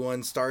the new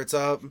one starts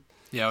up.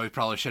 Yeah, we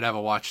probably should have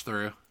a watch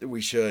through.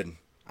 We should.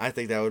 I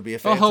think that would be a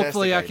fantastic Well,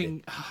 hopefully idea.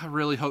 I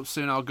really hope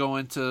soon I'll go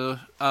into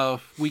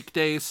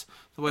weekdays.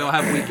 The way I'll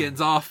have weekends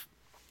off.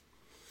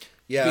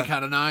 Yeah. Be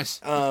kind of nice.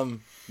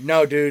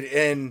 No, dude.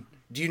 And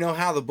do you know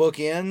how the book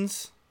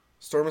ends?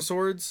 Storm of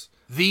Swords?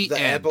 The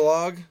end.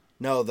 Epilogue?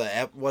 No,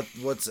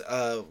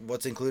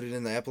 what's included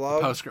in the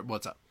epilogue? Postscript,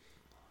 what's up?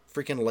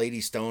 Freaking Lady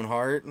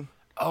Stoneheart.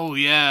 Oh,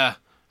 yeah.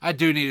 I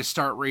do need to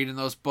start reading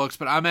those books,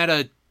 but I'm at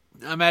a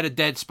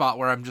dead spot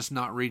where I'm just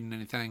not reading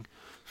anything.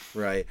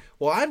 Right.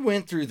 Well, I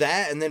went through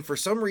that, and then for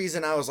some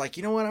reason I was like,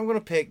 you know what? I'm going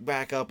to pick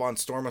back up on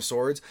Storm of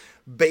Swords.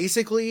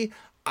 Basically,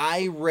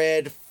 I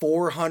read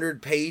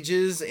 400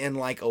 pages in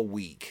like a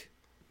week.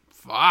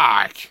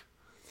 Fuck.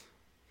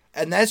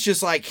 And that's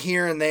just like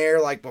here and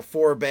there, like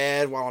before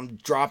bed while I'm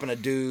dropping a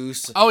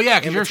deuce. Oh, yeah,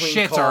 because your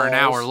shits are an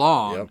hour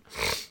long.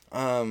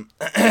 Yep.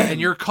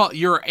 And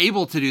you're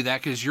able to do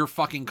that because your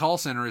fucking call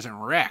center isn't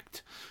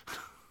wrecked.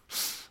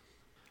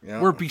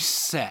 Yep. We're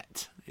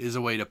beset, is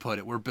a way to put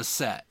it. We're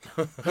beset.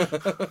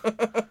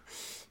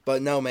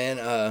 But no, man,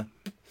 I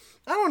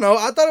don't know.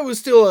 I thought it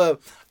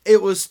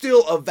was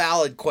still a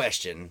valid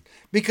question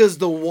because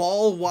the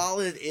wall, while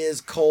it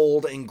is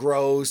cold and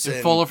gross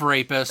and full of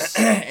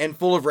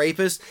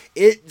rapists,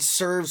 it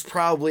serves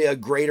probably a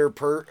greater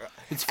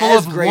It's full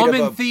of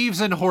woman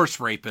thieves and horse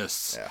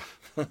rapists. Yeah.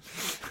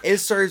 It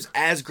serves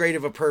as great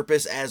of a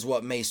purpose as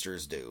what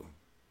maesters do.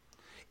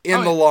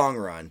 In the long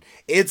run,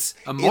 it's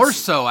more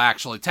so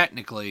actually.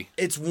 Technically,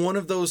 it's one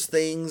of those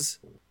things.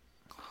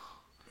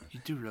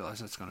 You do realize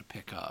that's going to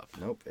pick up.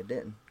 Nope, it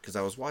didn't because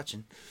I was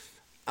watching.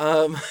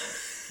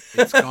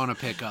 It's going to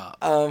pick up.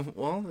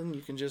 Well, then you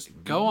can just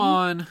go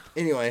on.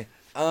 Anyway,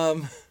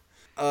 shit,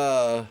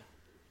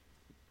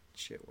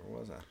 where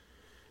was I?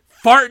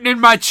 Farting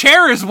in my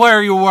chair is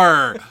where you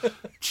were.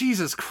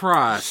 Jesus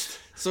Christ.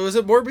 So is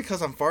it more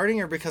because I'm farting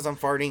or because I'm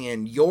farting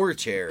in your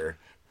chair?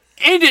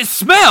 And it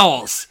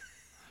smells.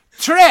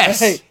 Tress,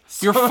 hey,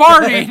 you're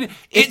farting,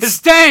 it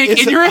stank,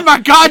 and you're in my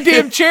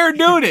goddamn chair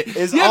doing it.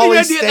 It's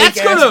always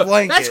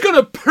that's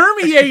gonna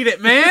permeate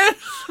it, man.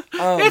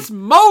 It's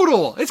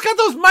modal. It's got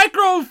those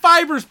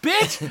microfibers,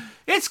 bitch.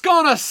 It's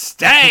gonna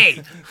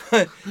stay.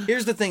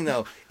 Here's the thing,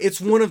 though.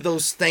 It's one of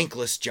those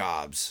thankless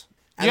jobs,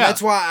 and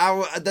that's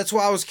why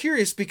I was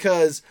curious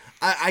because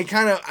I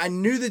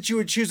knew that you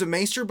would choose a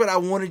maester, but I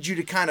wanted you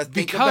to kind of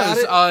think about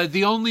it.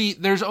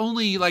 There's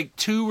only like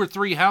 2 or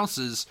 3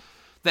 houses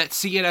that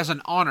see it as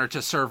an honor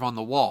to serve on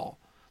the wall.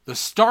 The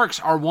Starks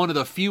are one of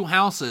the few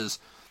houses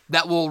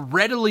that will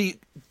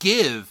readily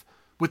give,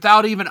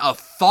 without even a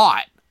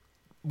thought,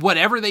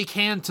 whatever they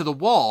can to the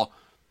wall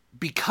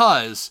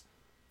because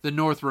the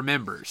North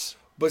remembers.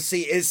 But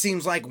see, it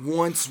seems like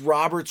once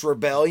Robert's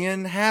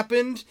Rebellion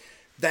happened,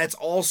 that's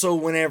also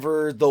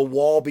whenever the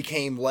wall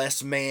became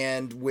less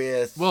manned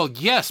with... Well,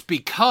 yes,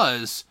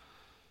 because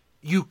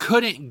you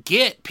couldn't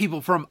get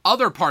people from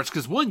other parts,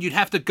 because one, you'd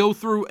have to go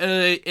through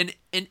an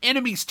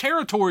enemy's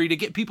territory to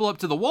get people up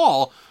to the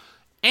wall,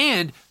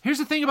 and here's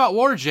the thing about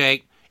war,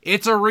 Jake,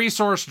 it's a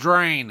resource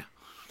drain.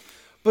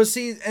 But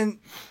see, and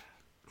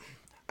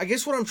I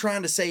guess what I'm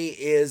trying to say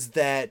is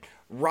that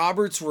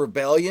Robert's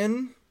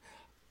Rebellion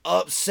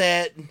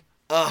upset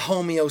a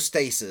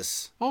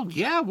homeostasis. Oh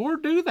yeah, war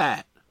do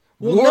that.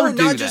 Well, no,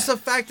 not just the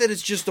fact that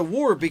it's just a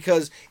war,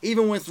 because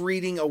even with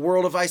reading A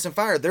World of Ice and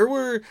Fire, there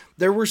were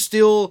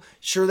still,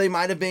 sure, they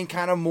might have been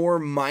kind of more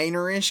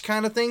minor-ish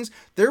kind of things.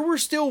 There were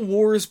still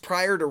wars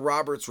prior to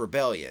Robert's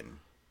Rebellion.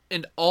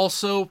 And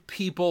also,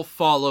 people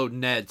followed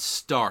Ned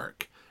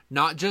Stark.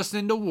 Not just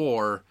into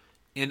war,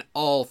 in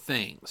all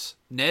things.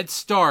 Ned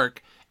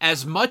Stark,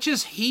 as much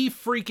as he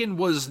freaking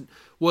was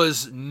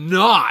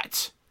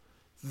not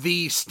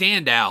the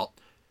standout,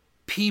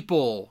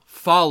 people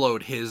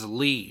followed his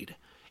lead.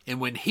 And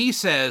when he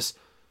says,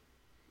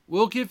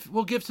 we'll give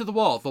to the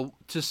wall,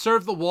 to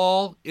serve the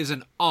wall is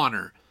an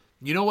honor.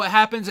 You know what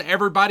happens to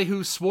everybody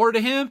who swore to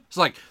him? It's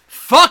like,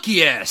 fuck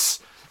yes!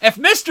 If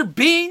Mr.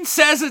 Bean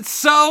says it's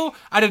so,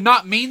 I did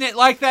not mean it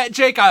like that,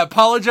 Jake. I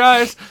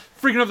apologize.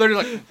 Freaking up there,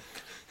 like,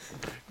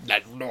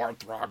 the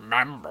North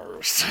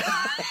remembers.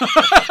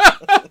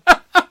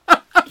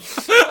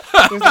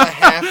 There's a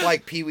half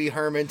like Pee Wee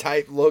Herman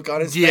type look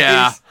on his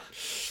face.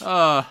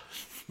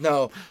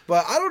 No,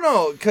 but I don't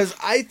know, because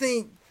I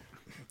think,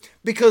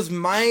 because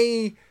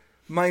my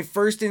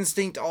first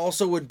instinct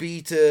also would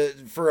be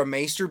for a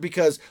maester,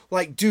 because,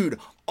 like, dude,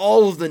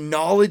 all of the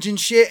knowledge and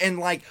shit, and,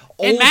 like,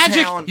 Old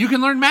Magic, Town, you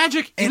can learn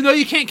magic, even though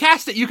you can't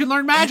cast it, you can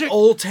learn magic.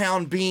 Old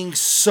Town being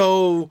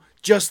so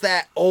just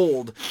that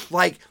old.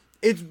 Like,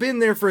 it's been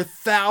there for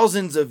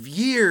thousands of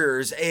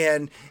years,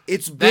 and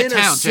it's been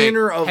a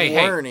center of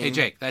learning. Hey,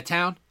 Jake, that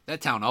town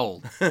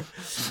old.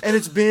 And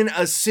it's been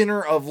a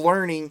center of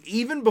learning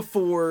even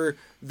before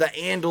the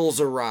Andals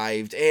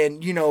arrived,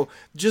 and, you know,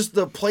 just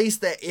the place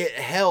that it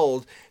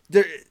held.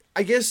 There,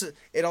 I guess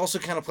it also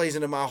kind of plays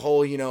into my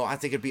whole, you know, I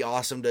think it'd be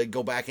awesome to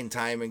go back in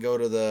time and go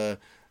to the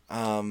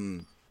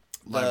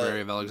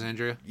Library of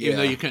Alexandria. Even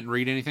though you couldn't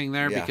read anything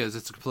there because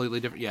it's completely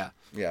different. Yeah.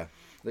 Yeah.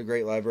 The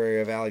Great Library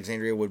of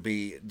Alexandria would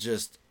be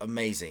just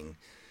amazing.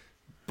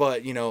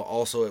 But, you know,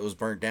 also it was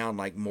burnt down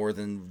like more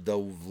than the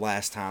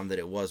last time that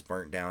it was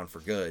burnt down for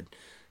good.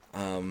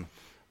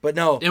 But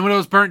no. And when it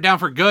was burnt down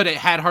for good, it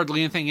had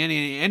hardly anything in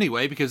it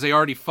anyway because they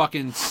already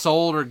fucking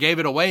sold or gave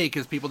it away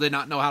because people did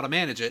not know how to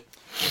manage it.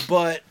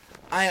 But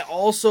I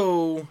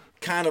also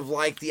kind of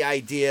like the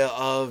idea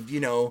of, you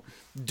know,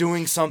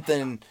 doing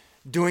something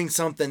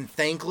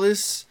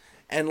thankless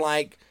and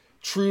like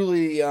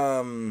truly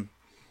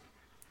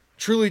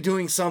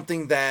doing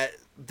something that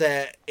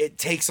it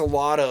takes a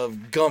lot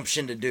of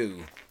gumption to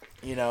do,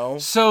 you know?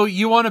 So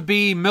you want to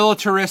be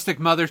militaristic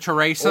Mother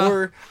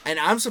Teresa? And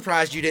I'm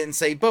surprised you didn't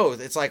say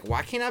both. It's like,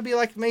 why can't I be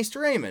like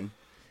Maester Aemon?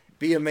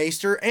 Be a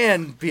maester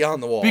and be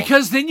on the wall.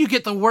 Because then you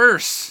get the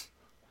worse.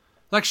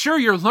 Like, sure,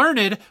 you're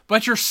learned,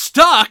 but you're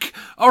stuck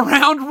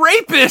around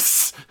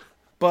rapists.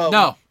 But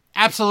no,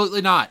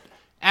 absolutely not.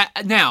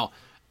 Now,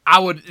 I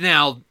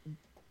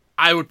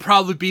would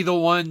probably be the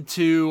one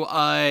to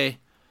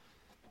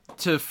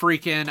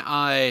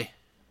freaking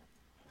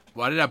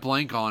why did I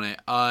blank on it?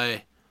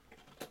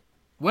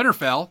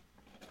 Winterfell.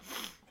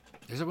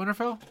 Is it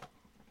Winterfell?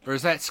 Or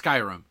is that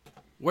Skyrim?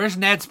 Where's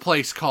Ned's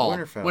place called?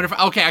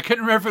 Winterfell. Okay, I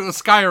couldn't remember if it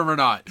was Skyrim or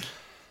not.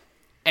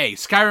 Hey,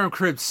 Skyrim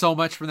cribbed so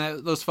much from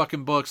those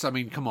fucking books. I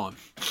mean, come on.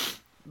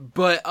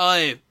 But,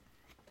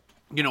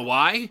 you know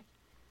why?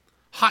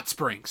 Hot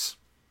springs.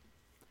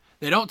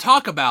 They don't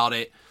talk about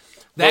it.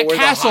 That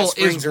castle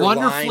is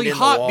wonderfully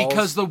hot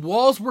because the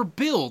walls were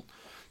built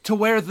to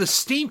where the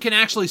steam can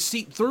actually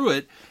seep through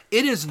it.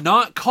 It is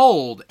not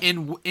cold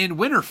in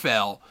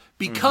Winterfell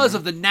because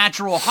of the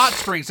natural hot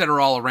springs that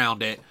are all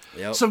around it.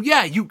 Yep. So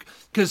yeah,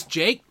 because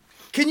Jake,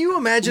 can you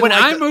imagine when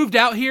I moved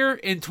out here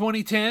in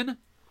 2010,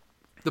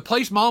 the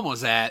place Mom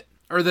was at,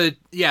 or the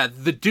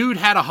dude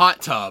had a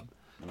hot tub.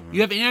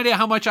 You have any idea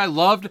how much I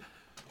loved?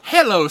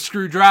 Hello,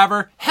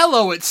 screwdriver.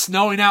 Hello, it's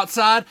snowing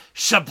outside.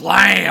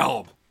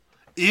 Shablam!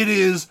 It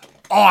is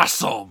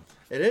awesome.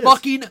 It is.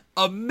 Fucking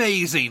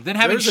amazing. Then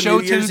having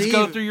show tunes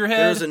go through your head.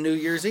 There was a New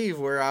Year's Eve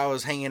where I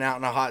was hanging out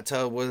in a hot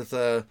tub with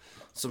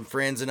some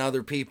friends and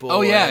other people.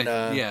 Oh,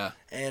 yeah.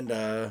 And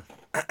I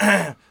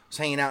was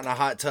hanging out in a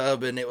hot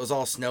tub and it was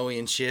all snowy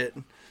and shit.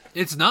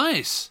 It's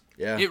nice.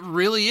 Yeah. It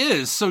really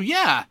is. So,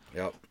 yeah.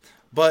 Yep.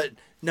 But,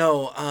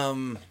 no,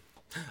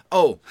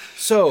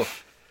 so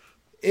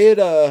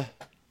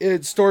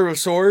it's Story of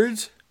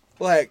Swords,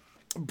 like,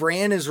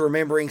 Bran is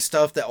remembering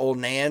stuff that old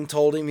Nan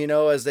told him, you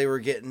know, as they were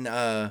getting,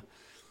 as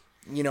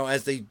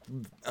they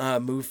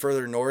moved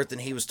further north, and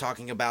he was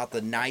talking about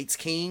the Night's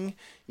King,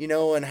 you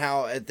know, and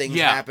how things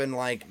happen,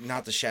 like,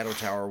 not the Shadow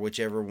Tower,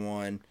 whichever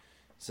one.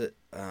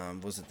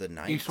 Was it the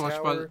Night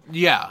Tower?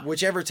 Yeah.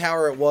 Whichever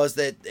tower it was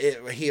that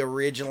he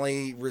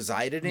originally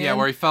resided in. Yeah,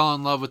 where he fell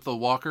in love with the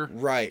Walker.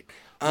 Right.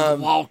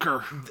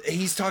 Walker.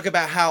 He's talking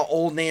about how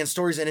old Nan's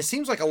stories, and it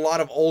seems like a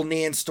lot of old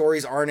Nan's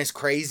stories aren't as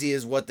crazy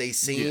as what they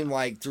seem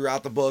like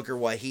throughout the book or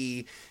what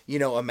he, you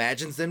know,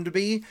 imagines them to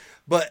be.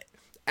 But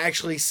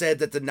actually said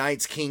that the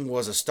Night's King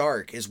was a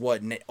Stark is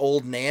what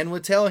old Nan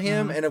would tell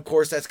him. And of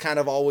course, that's kind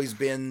of always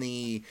been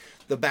the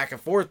back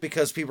and forth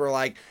because people are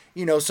like,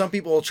 you know, some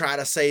people will try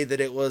to say that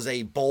it was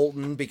a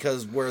Bolton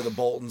because where the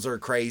Boltons are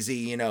crazy,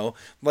 you know,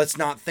 let's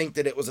not think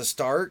that it was a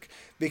Stark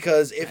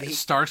because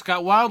Stark's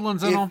got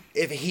wildlands in them.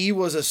 If he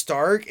was a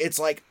Stark, it's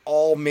like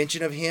all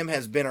mention of him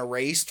has been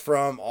erased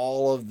from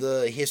all of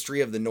the history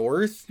of the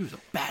North. He was a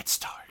bad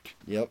Stark.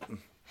 Yep.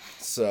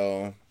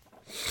 So,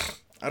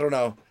 I don't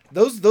know.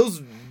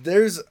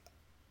 There's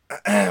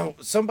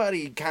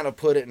somebody kind of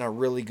put it in a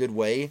really good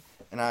way,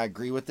 and I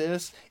agree with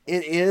this.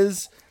 It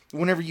is,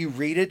 whenever you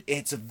read it,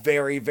 it's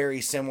very,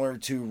 very similar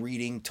to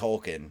reading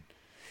Tolkien.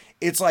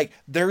 It's like,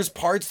 there's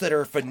parts that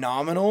are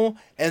phenomenal,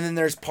 and then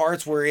there's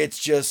parts where it's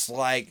just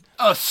like...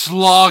 a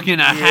slog and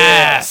a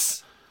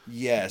half.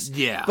 Yes.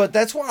 Yeah. But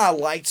that's why I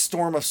liked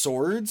Storm of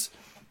Swords.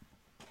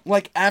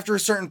 Like, after a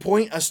certain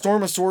point, a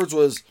Storm of Swords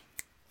was...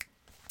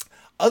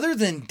 Other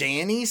than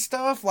Dany's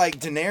stuff, like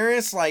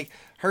Daenerys, like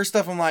her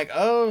stuff, I'm like,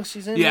 oh,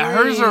 she's in. Yeah,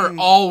 hers are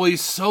always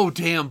so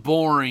damn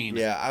boring.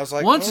 Yeah, I was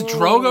like, once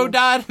Drogo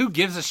died, who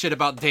gives a shit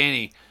about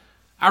Dany?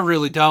 I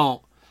really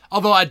don't.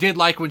 Although I did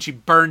like when she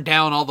burned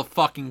down all the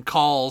fucking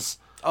calls.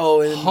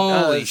 Oh, in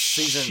holy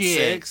season shit!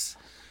 6.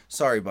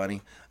 Sorry,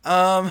 Bunny.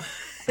 In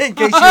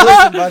case you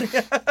listen, Bunny,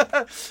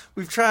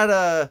 we've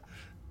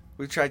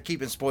tried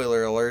keeping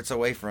spoiler alerts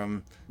away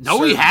from. No,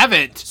 we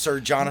haven't. Sir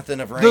Jonathan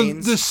of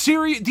Reigns.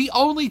 The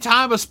only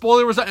time a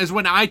spoiler was is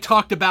when I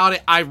talked about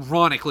it,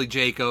 ironically,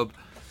 Jacob.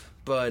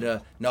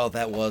 But no,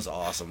 that was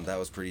awesome. That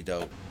was pretty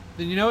dope.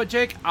 then you know what,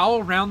 Jake?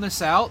 I'll round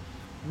this out,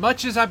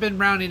 much as I've been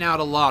rounding out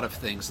a lot of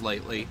things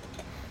lately.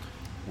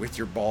 With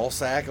your ball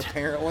sack,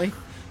 apparently.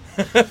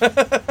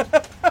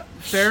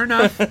 Fair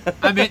enough.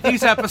 I meant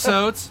these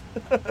episodes.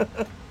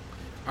 All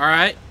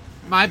right.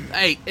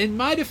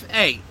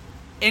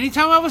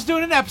 Anytime I was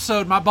doing an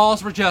episode, my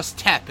balls were just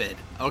tepid,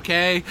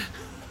 okay?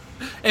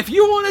 If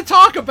you want to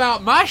talk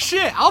about my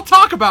shit, I'll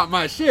talk about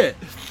my shit.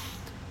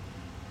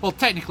 Well,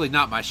 technically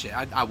not my shit.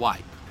 I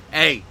wipe.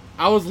 Hey,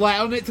 I was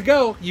allowing it to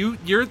go. You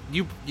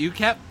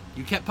kept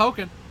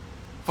poking.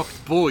 Fuck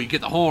the bull, you get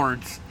the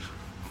horns.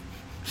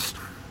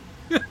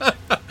 That's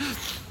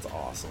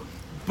awesome.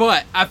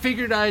 But I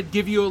figured I'd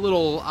give you a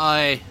little,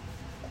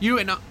 you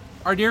and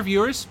our dear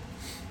viewers,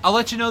 I'll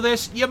let you know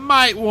this. You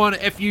might want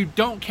to, if you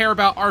don't care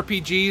about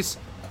RPGs,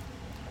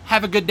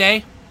 have a good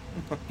day.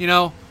 You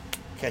know.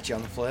 Catch you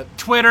on the flip.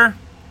 Twitter,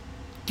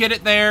 get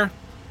it there.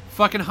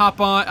 Fucking hop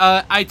on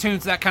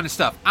iTunes, that kind of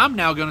stuff. I'm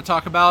now going to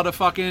talk about a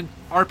fucking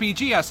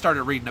RPG I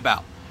started reading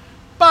about.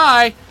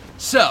 Bye.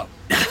 So,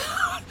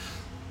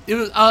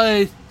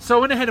 so I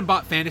went ahead and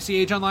bought Fantasy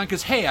Age Online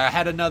because hey, I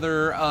had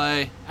another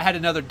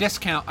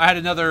discount. I had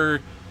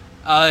another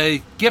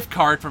gift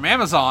card from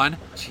Amazon.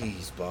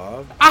 Jeez,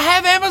 Bob. I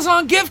have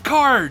Amazon gift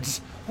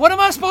cards. What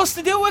am I supposed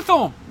to do with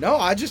them? No,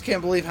 I just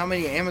can't believe how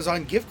many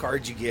Amazon gift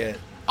cards you get.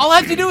 All I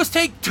have to do is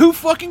take 2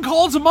 fucking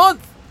calls a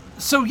month.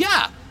 So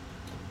yeah,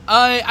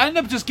 I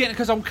ended up just getting it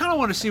because I kind of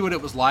want to see what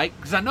it was like.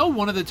 Because I know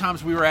one of the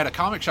times we were at a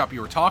comic shop,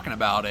 you were talking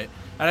about it,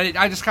 and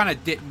I just kind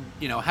of didn't,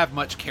 have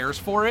much cares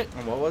for it.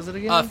 And what was it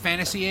again?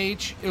 Fantasy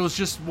Age. It was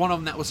just one of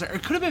them that was there.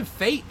 It could have been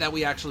Fate that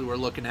we actually were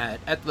looking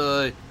at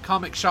the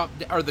comic shop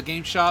or the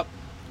game shop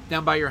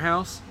down by your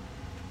house.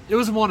 It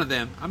was one of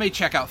them. I may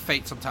check out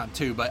Fate sometime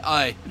too, but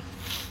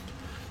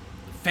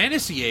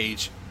Fantasy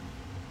Age.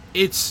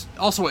 It's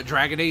also what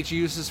Dragon Age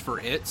uses for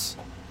its,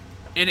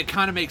 and it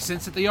kind of makes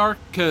sense that they are,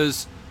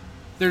 because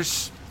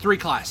there's 3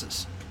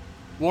 classes.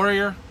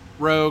 Warrior,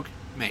 Rogue,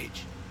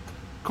 Mage.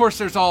 Of course,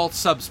 there's all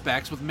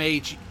sub-specs with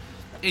Mage,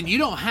 and you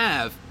don't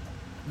have...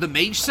 The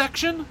Mage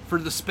section for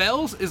the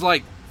spells is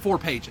like 4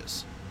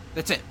 pages.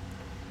 That's it.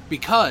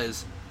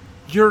 Because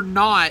you're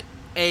not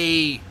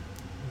a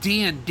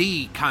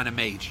D&D kind of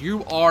Mage.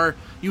 You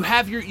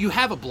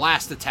have a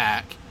blast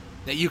attack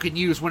that you can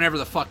use whenever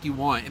the fuck you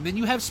want. And then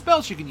you have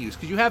spells you can use,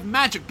 because you have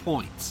magic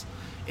points.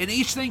 And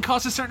each thing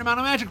costs a certain amount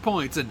of magic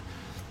points. And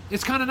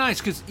it's kind of nice,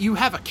 because you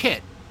have a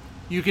kit.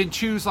 You can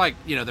choose,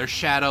 there's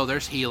shadow,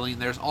 there's healing,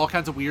 there's all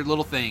kinds of weird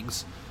little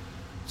things.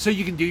 So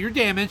you can do your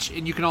damage,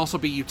 and you can also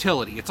be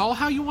utility. It's all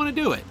how you want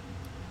to do it.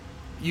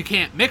 You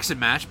can't mix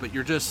and match, but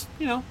you're just,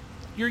 you're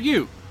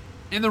you.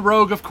 And the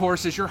rogue, of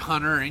course, is your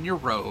hunter and your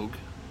rogue.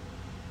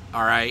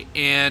 Alright,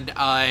 and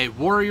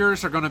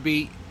warriors are going to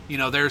be...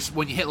 there's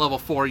when you hit level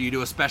 4, you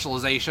do a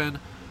specialization.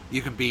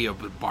 You can be a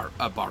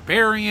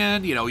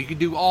barbarian. You can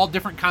do all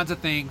different kinds of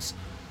things.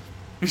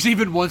 There's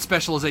even one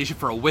specialization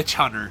for a witch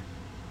hunter.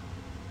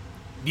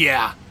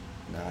 Yeah.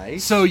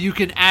 Nice. So you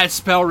can add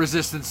spell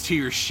resistance to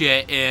your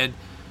shit, and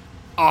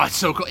it's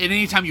so cool. And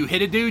anytime you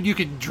hit a dude, you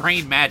can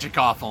drain magic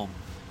off them.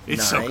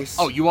 It's nice.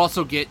 So. Oh, you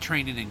also get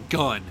training in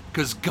gun,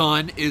 because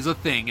gun is a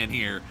thing in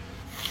here.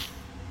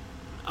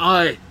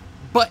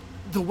 But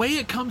the way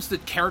it comes to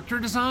character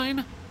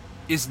design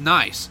is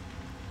nice.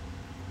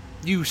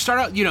 You start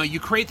out, you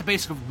create the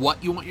basic of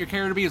what you want your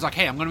character to be. It's like,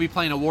 hey, I'm going to be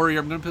playing a warrior,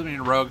 I'm going to be playing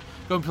a rogue,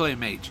 I'm going to play a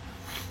mage.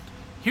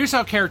 Here's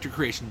how character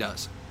creation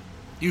does.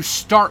 You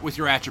start with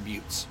your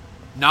attributes,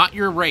 not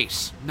your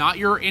race, not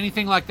your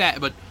anything like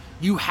that, but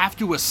you have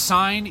to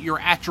assign your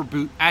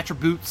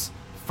attributes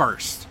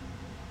first.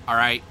 All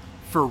right?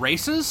 For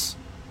races,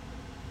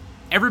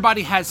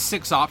 everybody has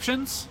 6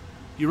 options.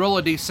 You roll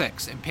a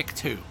d6 and pick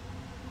 2.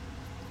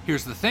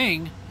 Here's the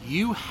thing,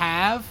 you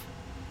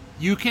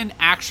can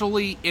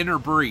actually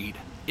interbreed.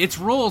 Its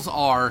rules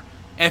are,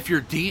 if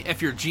your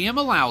GM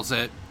allows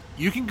it,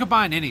 you can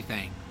combine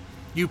anything.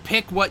 You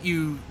pick what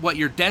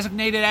you're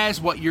designated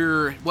as, what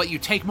you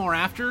take more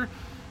after.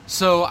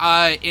 So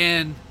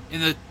in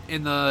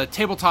the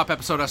tabletop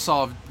episode I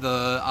saw of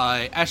the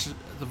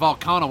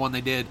Volcana one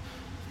they did,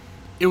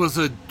 it was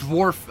a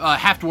dwarf,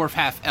 half dwarf,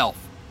 half elf.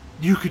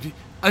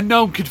 A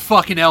gnome could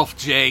fucking elf,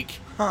 Jake.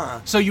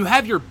 Huh. So you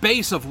have your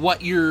base of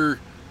what you're,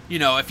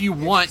 if you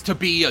want to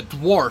be a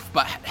dwarf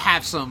but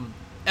have some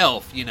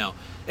elf,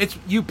 it's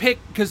you pick,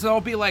 because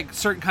there'll be like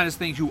certain kinds of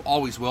things you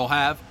always will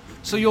have.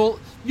 So you'll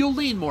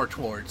lean more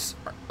towards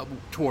a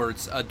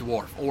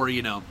dwarf,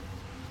 or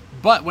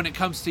But when it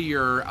comes to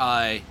your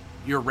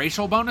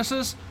racial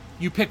bonuses,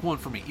 you pick one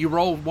from each. You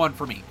roll one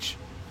from each.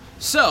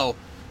 So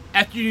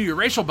after you do your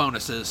racial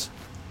bonuses,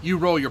 you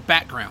roll your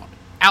background: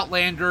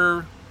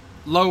 Outlander,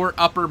 lower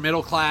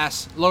middle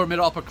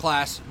upper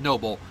class,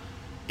 noble,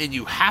 and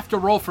you have to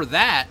roll for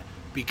that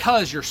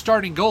because your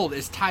starting gold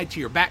is tied to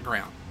your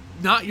background,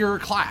 not your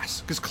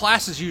class, because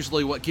class is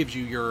usually what gives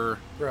you your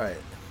right.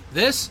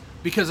 This.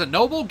 Because a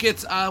noble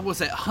gets,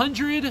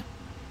 100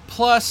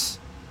 plus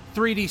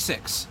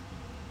 3d6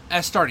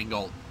 as starting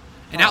gold.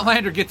 An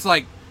Outlander gets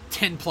like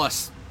 10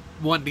 plus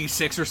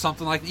 1d6 or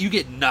something like that. You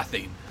get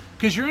nothing.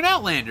 Because you're an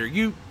Outlander.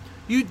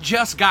 You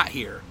just got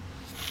here.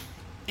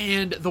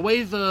 And the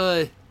way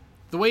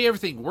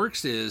everything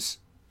works is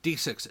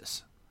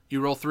D6s. You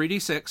roll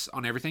 3d6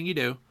 on everything you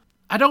do.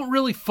 I don't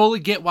really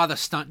fully get why the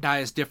stunt die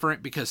is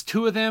different, because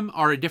 2 of them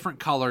are a different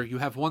color. You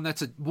have one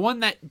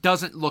that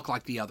doesn't look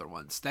like the other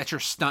ones. That's your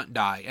stunt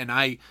die, and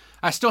I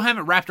still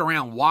haven't wrapped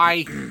around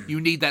why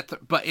you need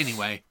that. But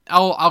anyway,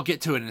 I'll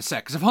get to it in a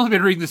sec, because I've only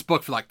been reading this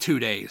book for like 2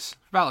 days,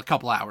 about a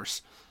couple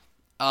hours.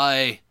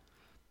 And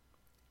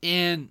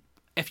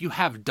if you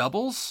have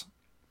doubles,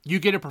 you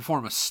get to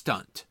perform a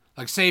stunt.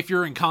 Like, say if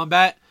you're in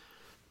combat,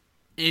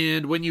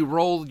 and when you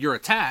roll your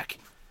attack,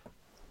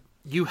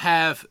 you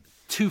have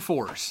 2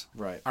 4s.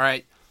 Right. All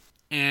right.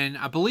 And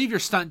I believe your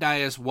stunt die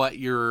is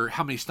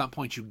how many stunt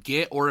points you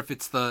get, or if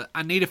it's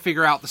I need to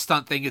figure out the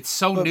stunt thing. It's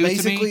so new to me.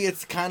 Basically,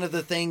 it's kind of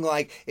the thing,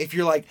 like, if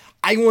you're like,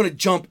 I want to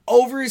jump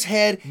over his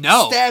head,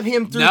 stab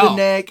him through the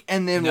neck,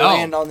 and then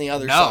land on the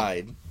other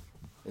side.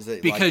 Is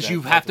it because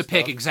you have to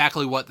pick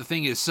exactly what the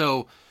thing is.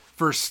 So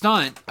for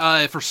stunts,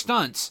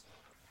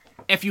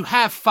 if you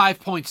have 5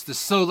 points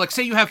so like,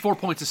 say you have 4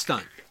 points of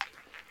stunt,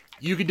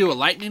 you can do a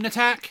lightning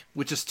attack,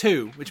 which is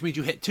 2, which means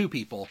you hit 2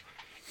 people.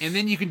 And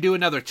then you can do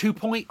another 2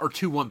 point or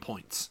 2 1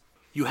 points.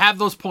 You have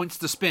those points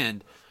to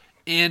spend.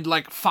 And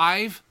like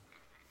 5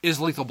 is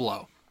lethal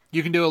blow.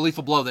 You can do a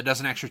lethal blow that does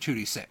an extra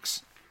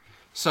 2d6.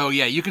 So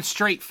yeah, you can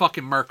straight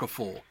fucking murk a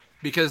fool.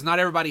 Because not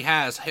everybody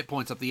has hit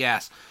points up the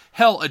ass.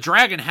 Hell, a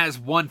dragon has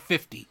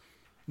 150.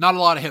 Not a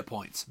lot of hit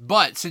points.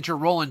 But since you're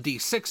rolling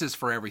d6s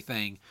for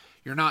everything,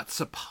 you're not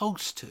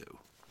supposed to.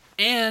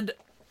 And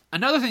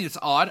another thing that's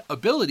odd,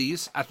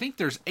 abilities, I think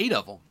there's 8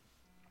 of them.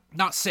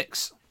 Not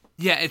 6.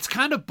 Yeah, it's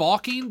kind of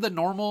balking the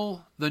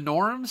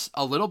norms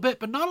a little bit,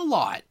 but not a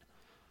lot.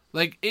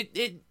 Like,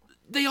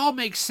 they all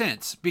make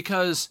sense,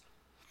 because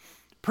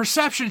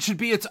perception should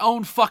be its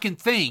own fucking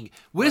thing.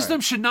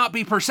 Wisdom should not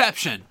be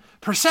perception.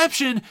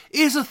 Perception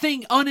is a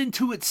thing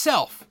unto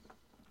itself.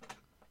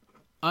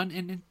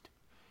 In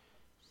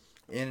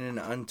and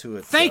unto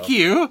itself. Thank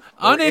you.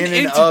 In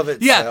and of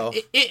itself.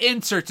 Yeah, it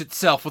inserts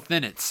itself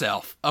within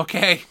itself,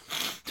 okay?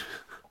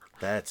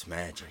 That's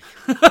magic.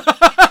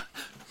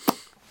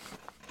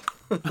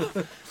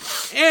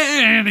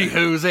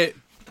 Anywho's it.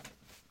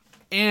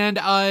 And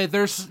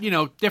there's,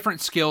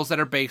 different skills that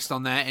are based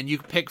on that, and you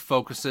pick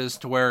focuses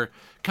to where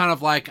kind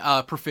of like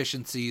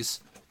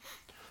proficiencies.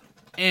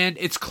 And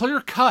it's clear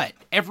cut.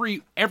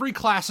 Every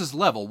class's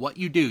level, what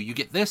you do. You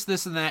get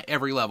this, and that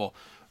every level.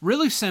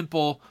 Really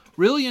simple,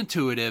 really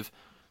intuitive,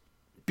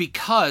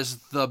 because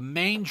the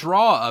main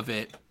draw of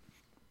it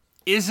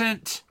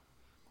isn't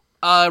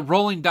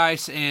rolling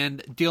dice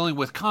and dealing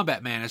with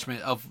combat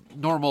management of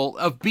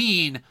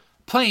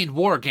playing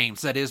war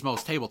games that is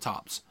most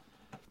tabletops.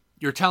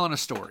 You're telling a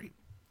story.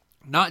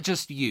 Not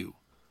just you.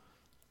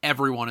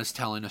 Everyone is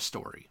telling a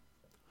story.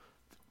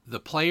 The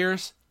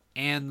players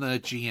and the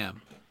GM.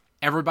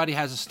 Everybody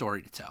has a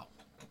story to tell.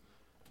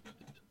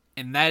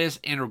 And that is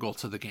integral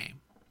to the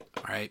game.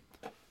 Alright?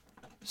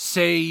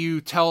 Say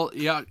you tell,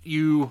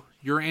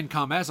 you're in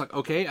combat, it's like,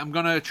 okay, I'm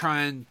gonna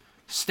try and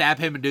stab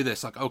him and do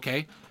this. Like,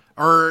 okay.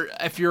 Or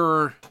if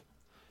you're,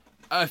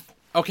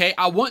 okay,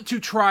 I want to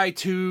try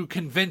to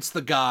convince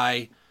the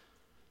guy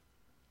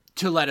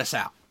to let us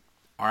out.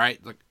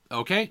 Alright, like,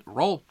 okay,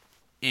 roll.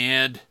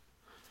 And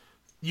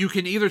you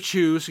can either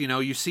choose,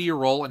 you see your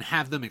roll and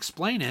have them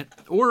explain it,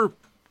 or,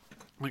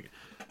 like,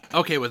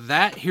 okay, with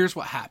that, here's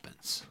what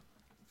happens.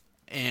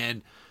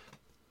 And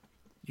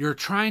you're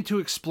trying to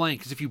explain,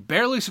 because if you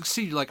barely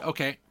succeed, you're like,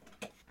 okay,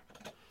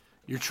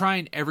 you're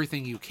trying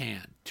everything you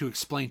can to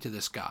explain to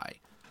this guy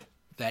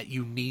that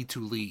you need to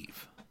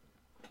leave.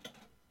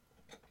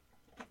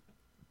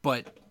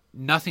 But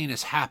nothing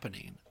is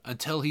happening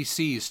until he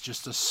sees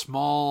just a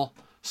small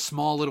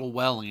little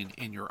welling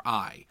in your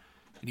eye,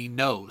 and he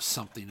knows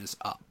something is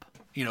up.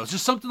 It's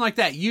just something like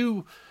that.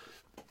 It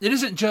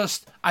isn't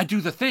just, I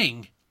do the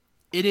thing.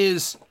 It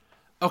is,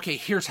 okay,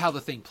 here's how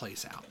the thing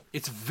plays out.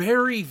 It's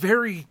very,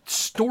 very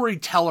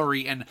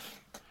storytellery, and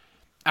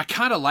I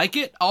kind of like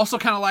it. I also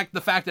kind of like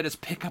the fact that it's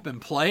pick up and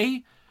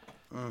play,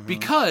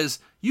 because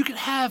you can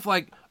have,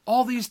 like,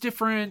 all these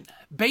different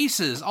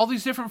bases, all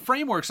these different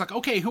frameworks. Like,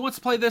 okay, who wants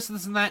to play this,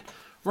 and that?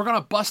 We're going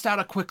to bust out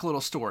a quick little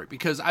story,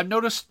 because I've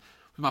noticed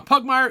with my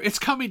Pugmire, it's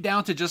coming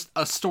down to just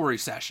a story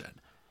session.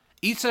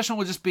 Each session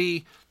will just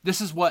be, this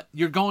is what,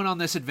 you're going on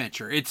this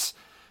adventure. It's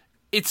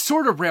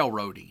sort of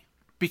railroady.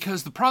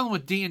 Because the problem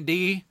with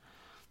D&D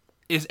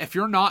is if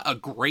you're not a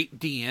great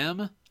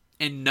DM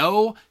and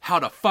know how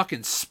to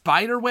fucking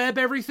spiderweb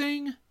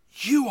everything,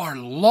 you are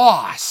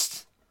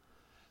lost.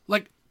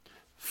 Like,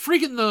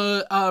 freaking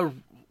the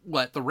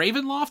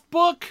Ravenloft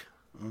book?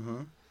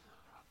 Mm-hmm.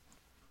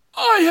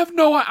 I have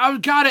no,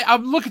 I've got it,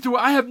 I'm looking through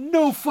it, I have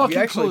no fucking clue.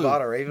 You actually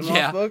bought a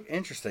Ravenloft book?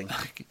 Interesting.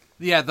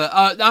 Yeah,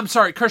 I'm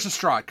sorry, Curse of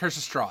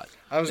Strahd.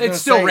 It's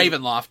still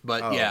Ravenloft,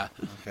 but yeah.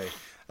 Okay.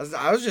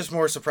 I was just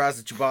more surprised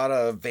that you bought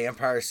a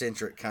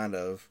vampire-centric kind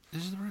of.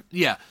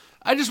 Yeah.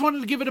 I just wanted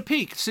to give it a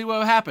peek, see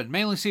what happened.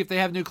 Mainly see if they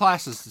have new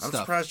classes and stuff.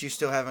 I'm surprised you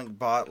still haven't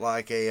bought,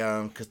 like, a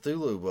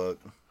Cthulhu book.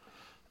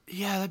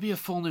 Yeah, that'd be a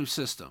full new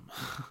system.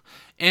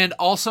 And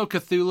also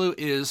Cthulhu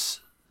is,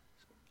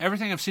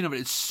 everything I've seen of it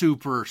is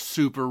super,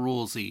 super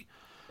rulesy.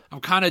 I'm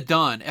kind of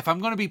done. If I'm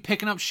going to be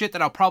picking up shit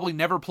that I'll probably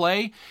never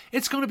play,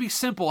 it's going to be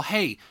simple.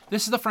 Hey,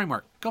 this is the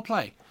framework. Go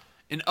play.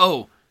 And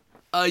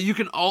you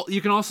can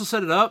also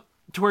set it up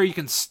to where you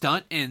can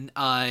stunt and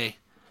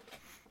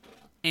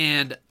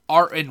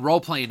role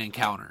playing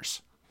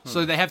encounters.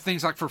 So they have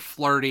things like for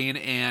flirting,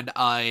 and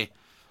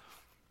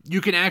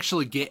you can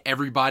actually get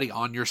everybody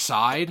on your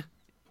side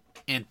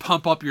and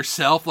pump up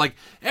yourself. Like,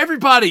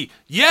 everybody,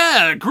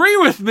 yeah, agree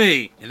with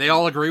me, and they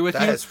all agree with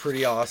you. That's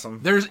pretty awesome.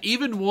 There's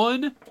even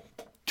one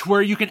to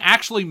where you can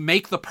actually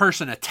make the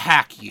person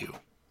attack you,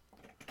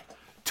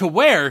 to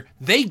where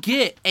they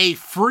get a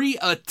free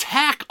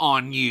attack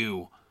on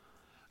you.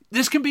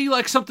 This can be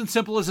like something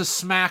simple as a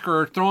smack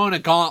or throwing a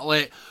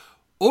gauntlet,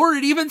 or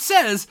it even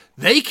says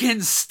they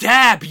can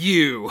stab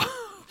you.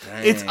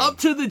 Dang. It's up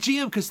to the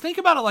GM, because think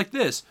about it like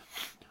this.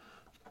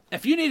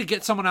 If you need to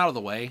get someone out of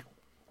the way,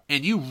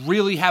 and you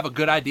really have a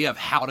good idea of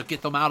how to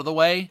get them out of the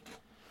way,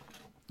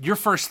 your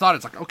first thought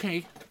is like,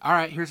 okay, all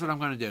right, here's what I'm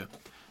going to do.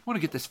 I want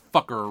to get this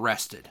fucker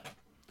arrested.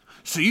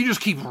 So you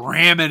just keep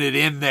ramming it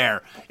in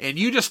there, and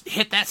you just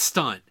hit that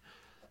stunt.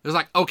 It's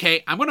like,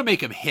 okay, I'm going to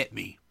make him hit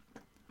me.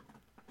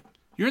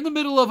 You're in the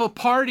middle of a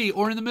party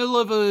or in the middle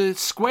of a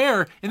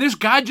square, and this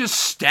guy just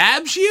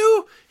stabs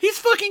you? He's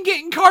fucking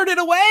getting carted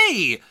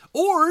away.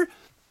 Or,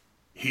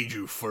 he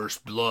drew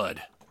first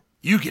blood.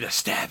 You get a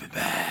stabbing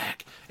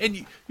back.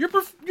 And you're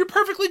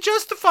perfectly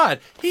justified.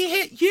 He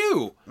hit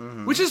you.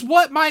 Mm-hmm. Which is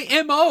what my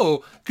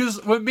MO,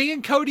 because when me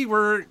and Cody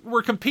were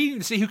competing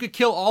to see who could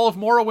kill all of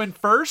Morrowind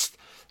first,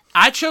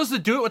 I chose to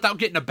do it without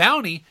getting a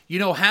bounty. You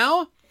know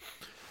how?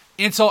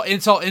 Insult.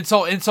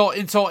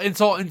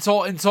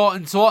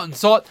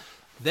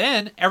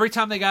 Then, every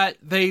time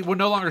they would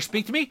no longer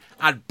speak to me,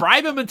 I'd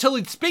bribe him until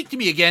he'd speak to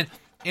me again.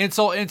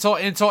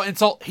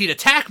 Insult. He'd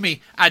attack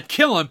me. I'd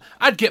kill him.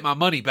 I'd get my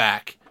money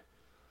back.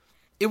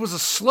 It was a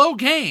slow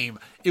game.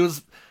 It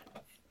was...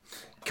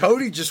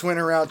 Cody just went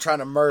around trying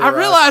to murder. I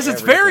realize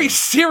it's very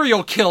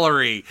serial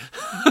killery.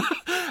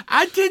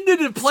 I tended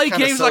to play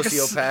games like a...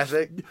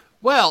 Sociopathic?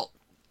 Well,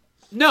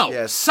 no.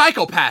 Yes.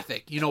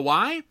 Psychopathic. You know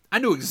why? I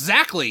knew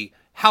exactly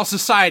how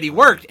society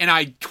worked, and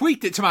I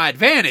tweaked it to my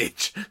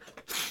advantage.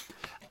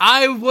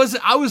 I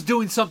was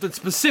doing something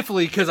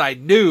specifically because I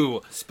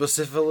knew.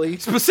 Specifically?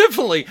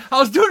 Specifically. I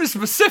was doing it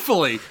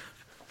specifically.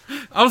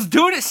 I was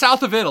doing it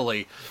south of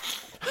Italy.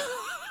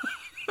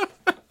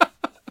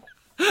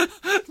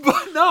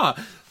 But no,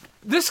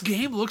 this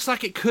game looks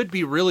like it could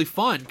be really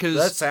fun because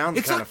that sounds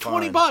it's like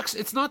 $20.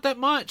 It's not that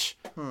much.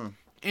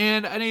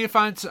 And I need to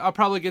find. I'll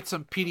probably get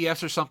some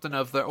PDFs or something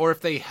of the, or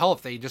if they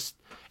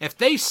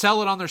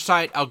sell it on their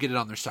site, I'll get it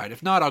on their site.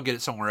 If not, I'll get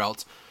it somewhere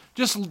else.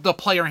 Just the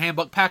player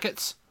handbook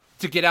packets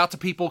to get out to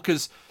people,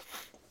 because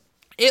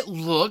it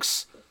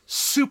looks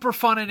super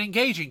fun and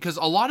engaging. Because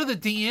a lot of the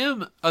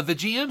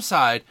GM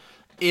side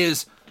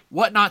is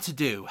what not to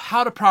do,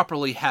 how to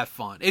properly have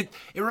fun. It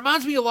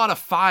reminds me a lot of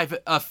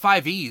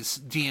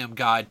 5E's DM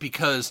guide,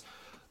 because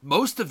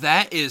most of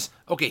that is,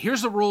 okay,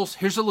 here's the rules,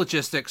 here's the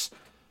logistics.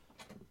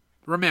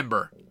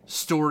 Remember,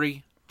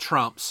 story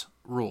trumps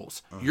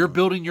rules. You're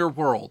building your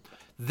world.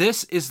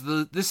 This is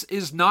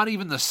not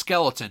even the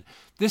skeleton.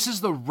 This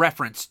is the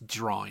reference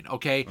drawing,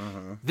 okay?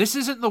 This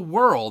isn't the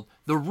world.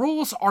 The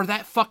rules are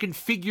that fucking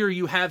figure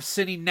you have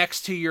sitting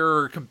next to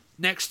your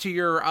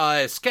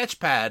sketch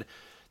pad,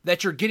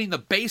 that you're getting the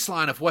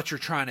baseline of what you're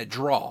trying to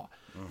draw.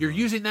 You're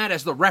using that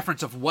as the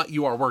reference of what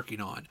you are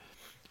working on.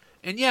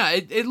 And yeah,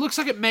 it looks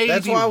like it may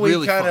be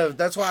really fun.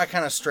 That's why I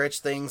kind of stretch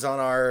things on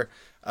our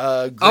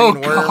green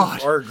worm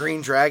or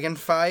green dragon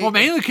fight. Well,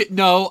 mainly,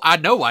 no, I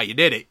know why you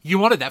did it. You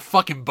wanted that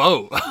fucking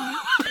boat.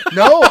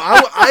 No,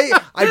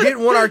 I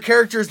didn't want our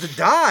characters to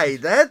die.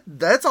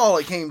 That's all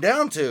it came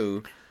down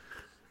to.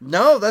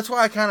 No, that's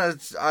why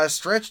I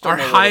stretched them. Our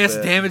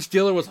highest damage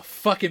dealer was a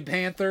fucking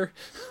panther.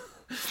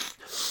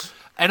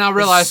 And I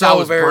realized I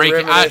was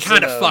breaking. I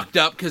kind of fucked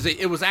up, because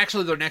it was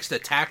actually their next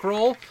attack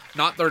roll,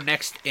 not their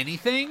next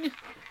anything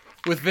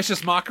with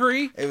Vicious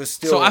Mockery. It was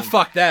still, so I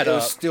fucked that up. It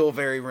was still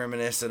very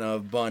reminiscent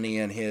of Bunny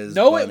and his.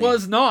 No, bunny. It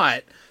was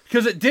not,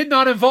 because it did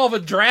not involve a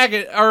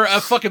dragon or a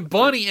fucking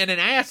bunny and an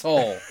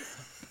asshole.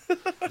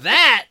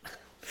 That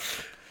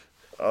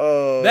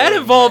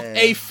involved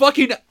a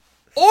fucking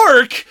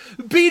orc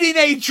beating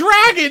a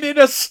dragon in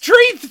a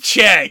strength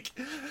check.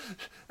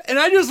 And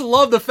I just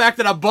love the fact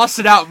that I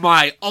busted out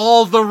my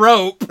all the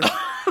rope.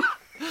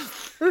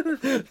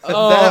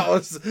 That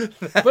was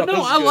but no,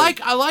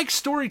 good. I like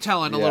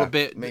storytelling a little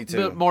bit, me too.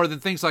 bit more than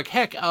things like,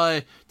 heck, did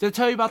I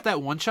tell you about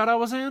that one shot I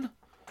was in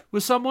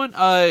with someone?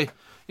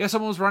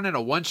 Someone was running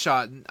a one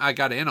shot and I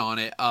got in on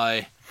it.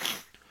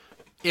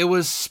 It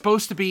was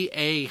supposed to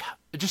be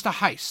just a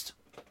heist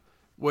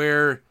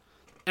and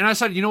I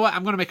decided, you know what?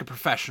 I'm going to make it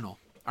professional.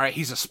 All right.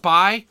 He's a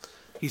spy.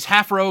 He's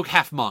half rogue,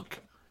 half monk.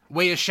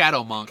 Way a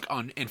shadow monk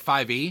in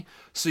 5e.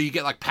 So you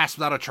get like pass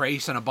without a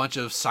trace and a bunch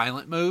of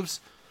silent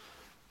moves.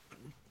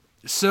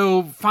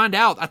 So find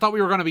out, I thought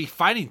we were going to be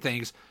fighting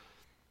things.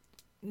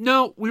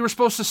 No, we were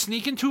supposed to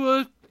sneak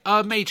into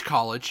a mage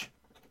college,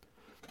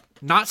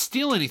 not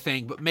steal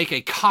anything, but make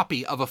a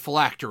copy of a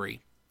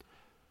phylactery.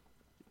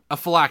 A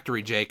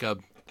phylactery,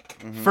 Jacob.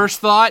 Mm-hmm. First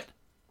thought,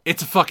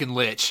 it's a fucking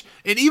lich.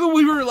 And even when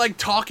we were, like,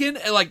 talking,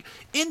 and, like,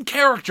 in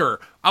character,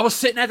 I was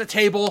sitting at the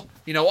table,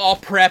 you know, all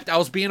prepped. I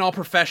was being all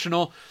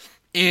professional.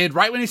 And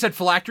right when he said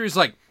phylactery, he's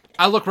like,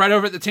 I look right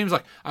over at the team, he's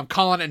like, I'm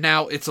calling it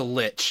now, it's a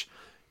lich.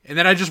 And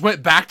then I just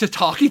went back to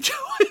talking to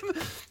him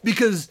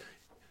because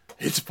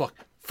it's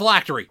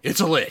phylactery, it's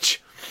a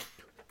lich.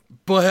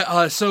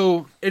 But,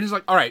 so, it is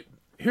like, all right,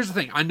 here's the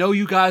thing. I know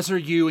you guys are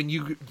you, and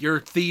you're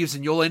thieves,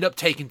 and you'll end up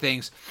taking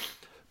things,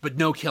 but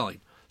no killing.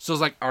 So I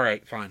was like, all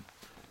right, fine.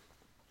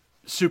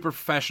 Super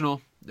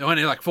professional. And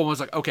he like full was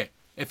like, okay,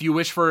 if you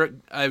wish for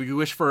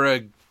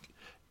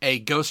a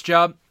ghost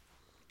job,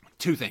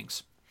 2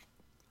 things.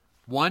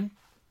 One,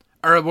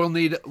 or we'll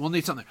need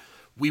something.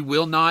 We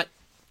will not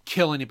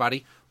kill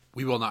anybody.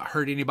 We will not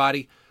hurt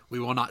anybody. We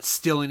will not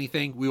steal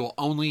anything. We will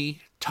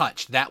only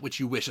touch that which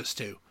you wish us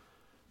to.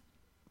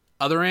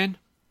 Other end,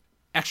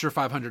 extra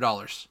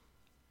 $500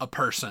 a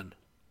person.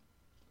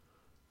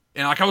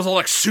 And like I was all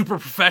like super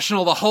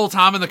professional the whole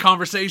time in the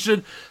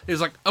conversation. It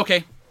was like,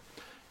 okay.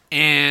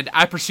 And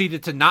I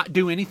proceeded to not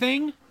do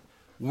anything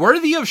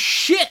worthy of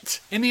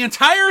shit in the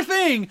entire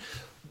thing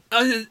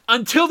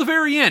until the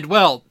very end.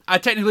 Well, I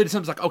technically did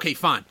something like, okay,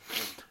 fine.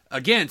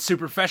 Again,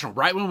 super professional.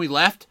 Right when we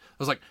left, I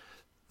was like,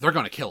 they're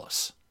going to kill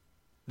us.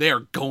 They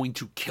are going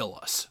to kill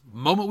us. The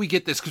moment we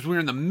get this, because we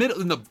were in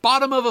the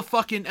bottom of a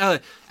fucking,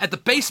 at the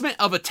basement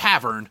of a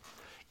tavern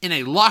in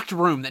a locked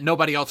room that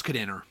nobody else could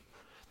enter.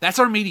 That's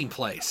our meeting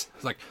place.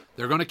 It's like,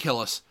 they're going to kill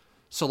us,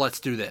 so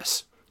let's do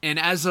this. And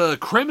as a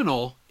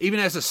criminal, even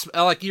as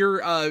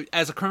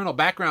a criminal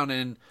background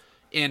in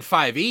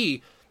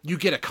 5e, you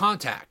get a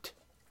contact.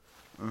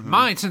 Mm-hmm.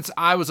 Mine, since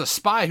I was a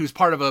spy who's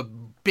part of a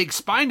big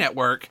spy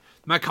network,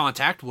 my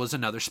contact was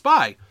another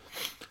spy.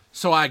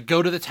 So I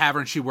go to the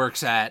tavern she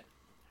works at,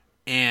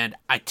 and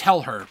I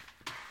tell her,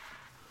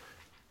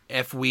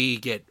 if we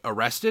get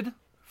arrested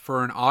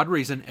for an odd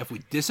reason, if we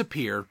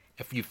disappear,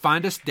 if you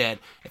find us dead,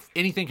 if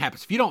anything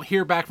happens, if you don't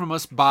hear back from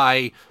us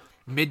by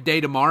midday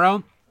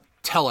tomorrow,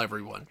 tell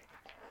everyone.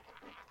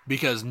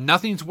 Because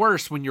nothing's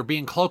worse when you're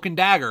being cloak and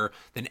dagger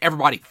than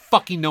everybody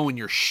fucking knowing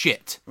your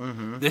shit.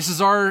 Mm-hmm. This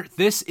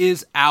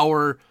is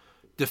our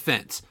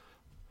defense.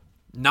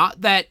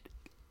 Not that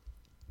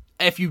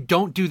if you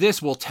don't do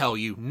this, we'll tell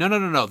you.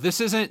 No. This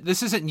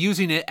isn't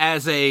using it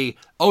as a,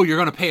 oh, you're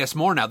going to pay us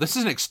more now. This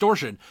isn't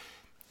extortion.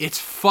 It's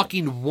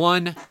fucking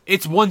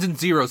it's ones and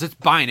zeros. It's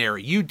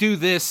binary. You do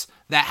this,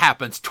 that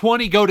happens.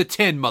 20 go to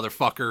 10,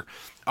 motherfucker.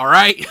 All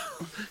right?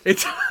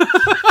 It's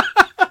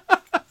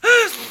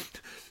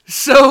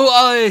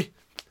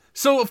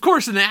So of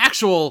course in the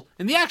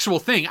actual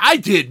thing, I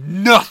did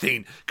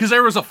nothing because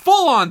there was a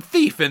full-on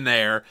thief in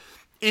there,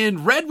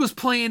 and Red was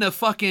playing a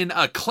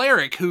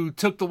cleric who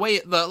took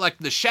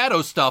the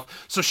shadow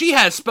stuff, so she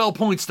has spell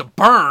points to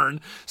burn.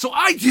 So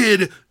I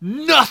did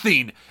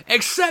nothing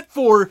except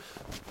for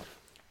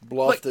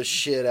bluff the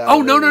shit out.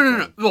 Oh,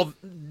 no. Well,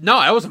 no,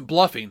 I wasn't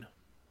bluffing.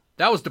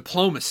 That was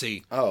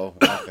diplomacy. Oh,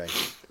 okay.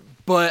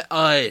 But,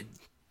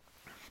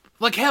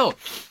 like, hell,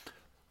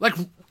 like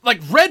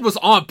Red was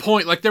on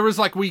point. Like, there was,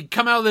 like, we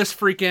come out of this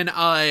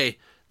freaking,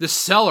 this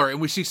cellar,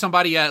 and we see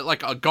somebody at,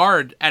 like, a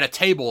guard at a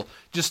table,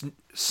 just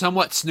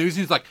somewhat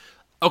snoozing. He's like,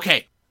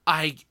 okay,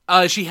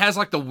 she has,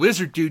 like, the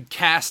wizard dude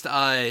cast,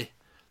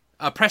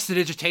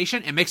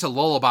 prestidigitation and makes a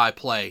lullaby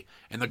play.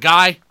 And the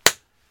guy,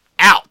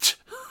 out.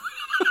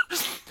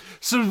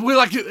 So we're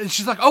like,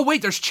 she's like, oh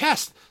wait, there's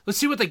chests. Let's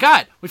see what they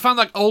got. We found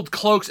like old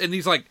cloaks and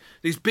these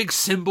big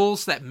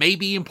symbols that may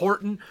be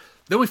important.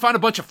 Then we find a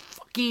bunch of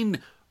fucking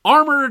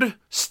armored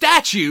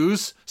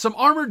statues, some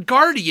armored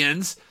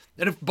guardians.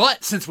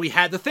 But since we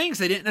had the things,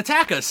 they didn't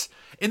attack us.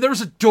 And there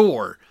was a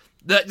door.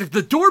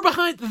 The door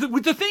behind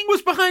the thing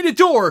was behind a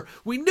door.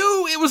 We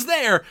knew it was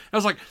there. I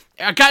was like,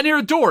 I got near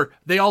a door.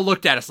 They all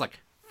looked at us like,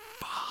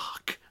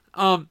 fuck.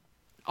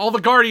 All the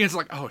guardians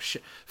like, oh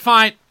shit,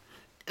 fine.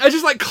 I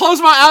just like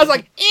close my eyes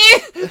like,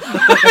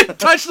 eh.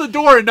 Touch the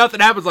door and nothing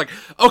happens. Like,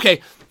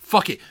 okay,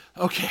 fuck it.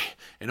 Okay.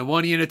 And a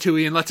 1E and a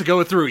 2E and let's go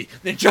a 3E.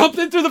 Then jumped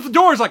in through the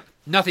doors like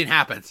nothing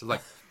happens.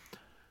 Like,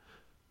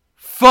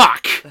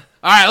 fuck. All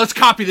right, let's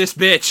copy this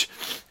bitch.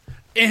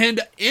 And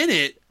in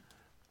it,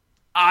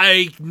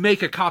 I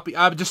make a copy.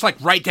 I just like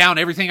write down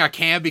everything I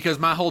can because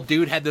my whole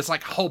dude had this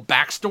like whole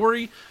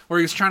backstory where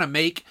he was trying to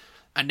make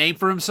a name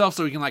for himself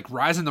so he can like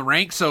rise in the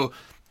ranks. So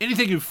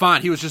anything you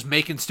find, he was just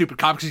making stupid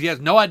copies because he has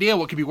no idea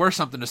what could be worth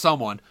something to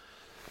someone.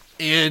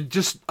 And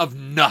just of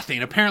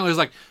nothing. Apparently it was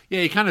like,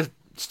 yeah, you kind of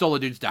stole a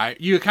dude's diary.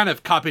 You kind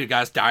of copied a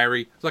guy's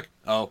diary. It's like,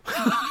 oh.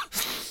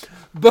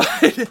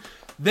 But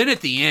then at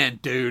the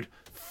end, dude,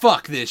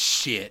 fuck this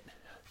shit.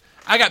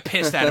 I got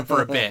pissed at him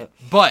for a bit.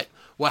 But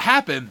what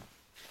happened,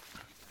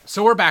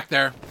 so we're back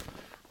there.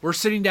 We're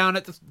sitting down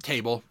at the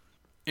table.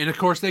 And of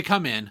course they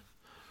come in.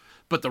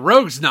 But the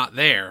rogue's not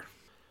there.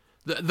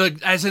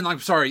 As in, like,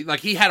 sorry,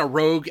 like he had a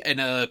rogue and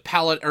a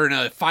paladin, or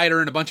a fighter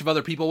and a bunch of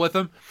other people with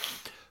him.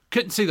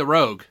 Couldn't see the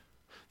rogue.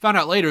 Found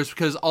out later it's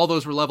because all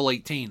those were level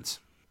 18s.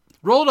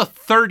 Rolled a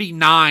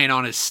 39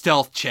 on his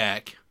stealth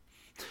check.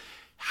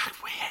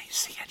 We ain't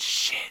seeing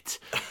shit.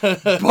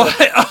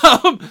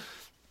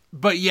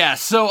 But yeah,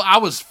 so I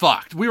was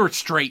fucked. We were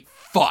straight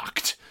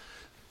fucked.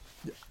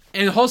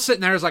 And the whole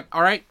sitting there is like,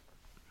 all right.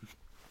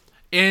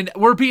 And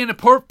we're being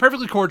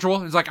perfectly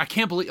cordial. It's like, I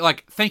can't believe,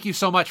 like, thank you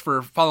so much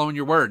for following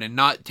your word and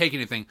not taking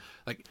anything.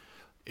 Like,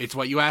 it's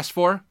what you asked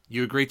for.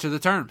 You agreed to the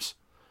terms.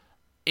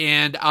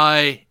 And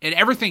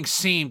everything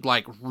seemed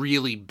like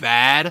really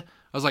bad. I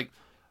was like,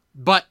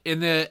 but in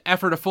the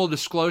effort of full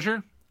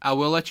disclosure, I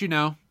will let you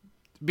know,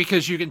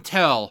 because you can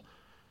tell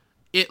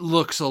this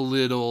looks a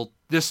little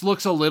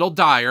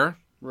dire.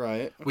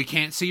 Right. We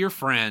can't see your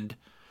friend.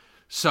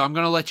 So I'm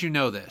going to let you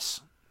know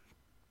this.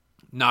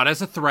 Not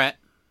as a threat,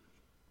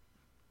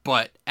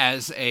 but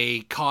as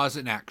a cause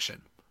and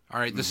action. All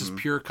right. This is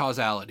pure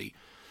causality.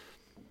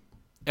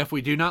 If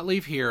we do not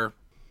leave here,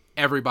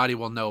 everybody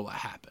will know what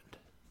happened.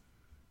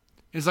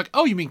 It's like,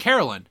 oh, you mean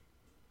Carolyn?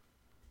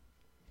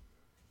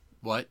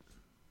 What?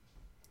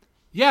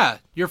 Yeah,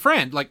 your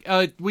friend. Like,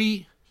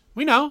 we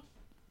know.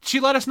 She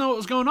let us know what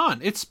was going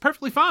on. It's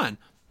perfectly fine.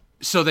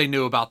 So they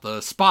knew about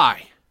the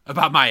spy,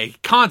 about my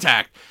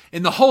contact.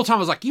 And the whole time I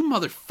was like, you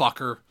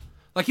motherfucker.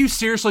 Like, you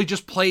seriously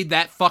just played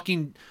that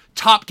fucking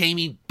top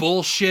gaming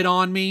bullshit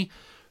on me?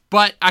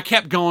 But I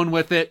kept going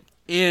with it.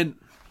 And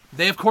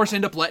they, of course,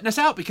 end up letting us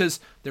out because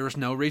there was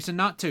no reason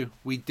not to.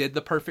 We did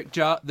the perfect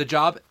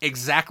job,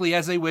 exactly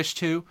as they wished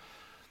to.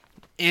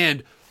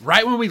 And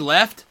right when we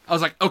left, I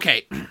was like,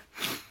 okay.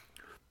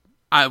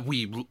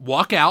 We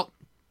walk out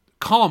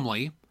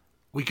calmly.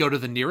 We go to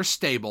the nearest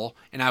stable,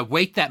 and I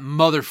wake that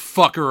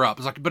motherfucker up.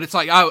 It's like, but it's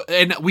like,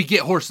 and we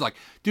get horses. Like,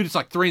 dude, it's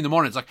like 3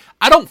 a.m. It's like,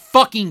 I don't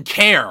fucking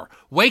care.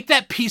 Wake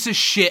that piece of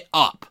shit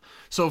up.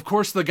 So of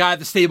course the guy at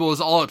the stable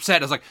is all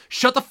upset. I was like,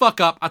 shut the fuck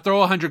up. I throw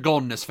 100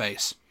 gold in his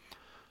face.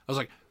 I was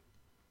like,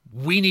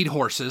 we need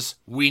horses.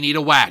 We need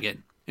a wagon.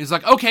 And he's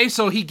like, okay,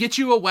 so he gets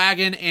you a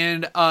wagon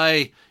and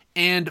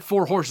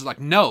 4 horses. Like,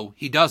 no,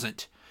 he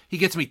doesn't. He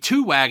gets me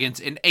 2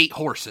 wagons and 8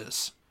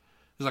 horses.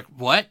 He's like,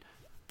 what?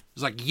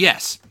 He's like,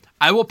 yes,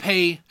 I will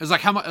pay. I was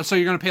like, how much? So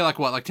you're going to pay like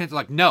what? Like 10?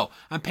 Like, no,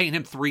 I'm paying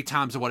him 3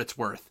 times what it's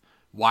worth.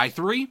 Why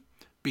 3?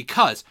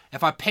 Because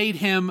if I paid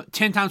him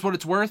 10 times what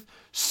it's worth,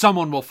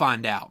 someone will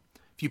find out.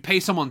 If you pay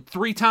someone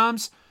 3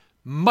 times,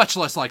 much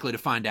less likely to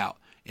find out.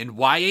 And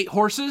why 8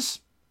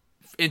 horses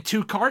and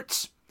 2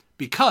 carts?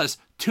 Because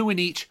 2 in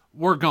each,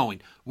 we're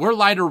going. We're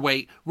lighter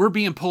weight. We're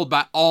being pulled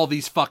by all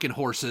these fucking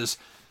horses.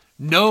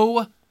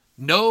 No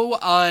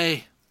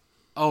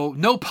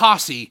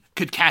posse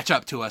could catch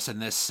up to us in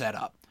this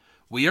setup.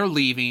 We are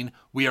leaving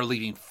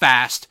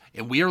fast,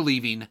 and we are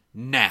leaving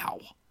now.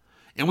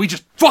 And we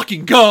just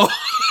fucking go.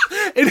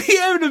 And he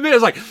had to admit, I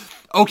was like,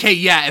 okay,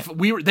 yeah, if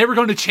they were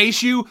going to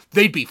chase you,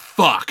 they'd be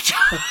fucked.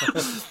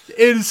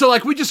 And so,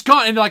 like, we just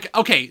got, and like,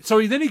 okay,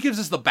 so then he gives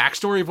us the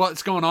backstory of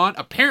what's going on.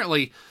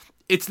 Apparently,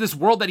 it's this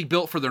world that he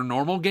built for their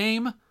normal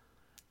game,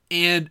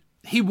 and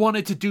he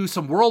wanted to do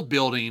some world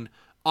building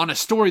on a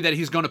story that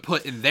he's going to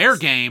put in their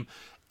game.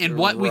 And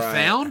what we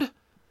found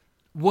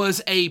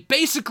was a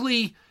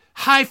basically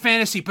high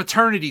fantasy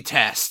paternity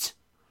test,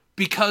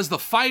 because the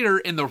fighter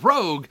and the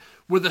rogue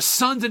were the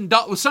son and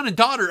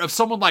daughter of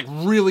someone like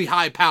really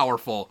high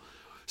powerful.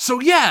 So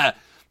yeah,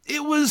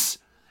 it was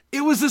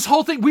this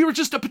whole thing. We were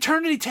just a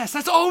paternity test.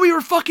 That's all we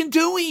were fucking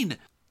doing.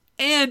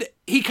 And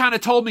he kind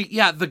of told me,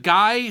 yeah, the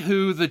guy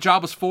who the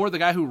job was for, the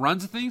guy who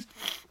runs the things,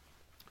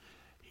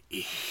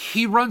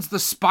 he runs the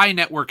spy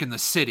network in the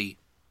city.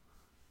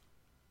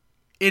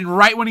 And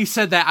right when he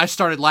said that, I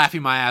started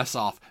laughing my ass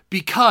off.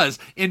 Because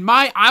in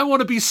my I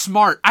want to be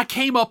smart, I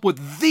came up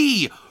with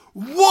the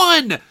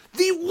one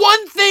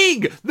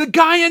thing the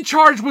guy in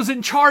charge was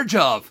in charge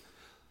of.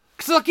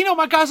 Because, like,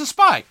 my guy's a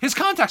spy. His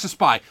contact's a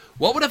spy.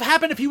 What would have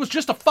happened if he was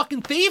just a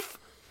fucking thief?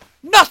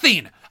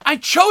 Nothing. I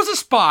chose a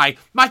spy.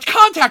 My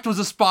contact was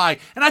a spy.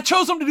 And I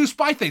chose him to do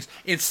spy things.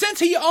 And since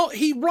he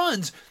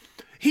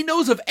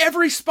knows of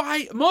every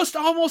spy,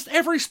 almost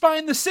every spy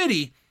in the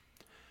city,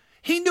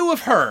 he knew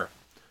of her.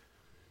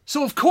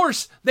 So, of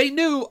course, they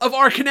knew of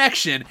our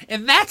connection,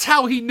 and that's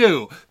how he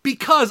knew,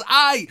 because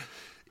my,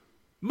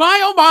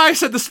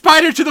 said the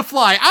spider to the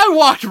fly. I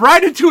walked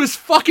right into his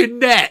fucking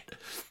net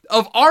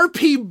of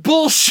RP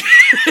bullshit.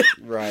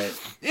 Right.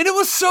 And it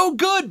was so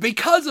good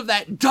because of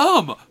that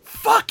dumb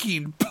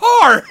fucking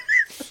part.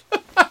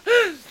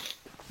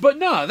 But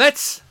no,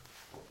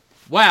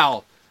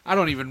 wow. I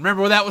don't even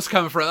remember where that was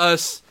coming from.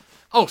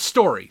 Oh,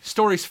 story.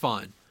 Story's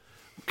fun.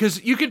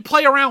 Because you can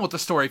play around with the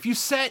story. If you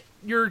set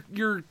your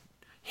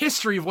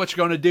history of what you're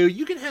going to do,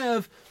 you can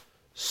have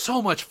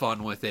so much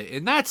fun with it.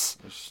 And that's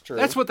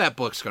what that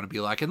book's going to be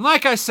like. And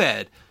like I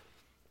said,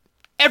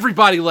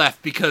 everybody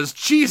left because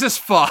Jesus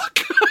fuck.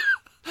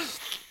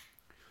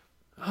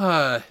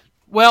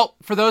 Well,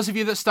 for those of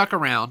you that stuck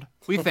around,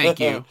 we thank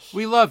you.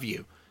 We love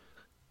you.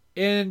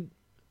 And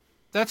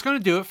that's going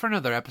to do it for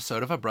another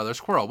episode of A Brother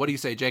Squirrel. What do you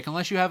say, Jake?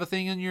 Unless you have a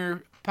thing in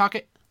your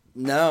pocket?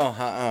 No,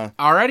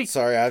 Alrighty.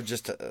 Sorry, I've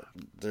just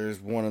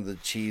there's one of the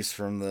cheese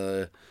from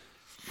the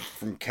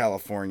from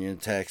California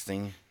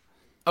texting.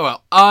 Oh,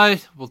 well,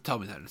 I will tell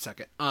me that in a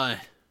second.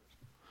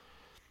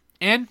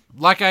 And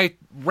like I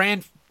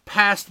ran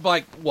past,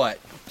 like, what?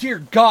 Dear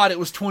God, it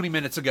was 20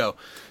 minutes ago.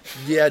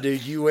 Yeah,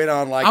 dude, you went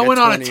on like I went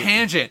on a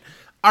tangent.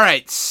 All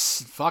right,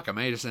 fuck, I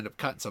may just end up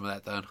cutting some of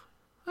that then.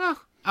 Oh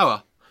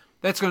well.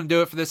 That's going to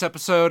do it for this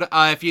episode.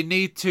 If you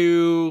need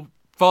to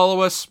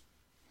follow us,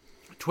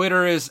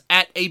 Twitter is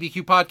at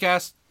ABQ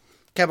Podcast.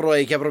 Capital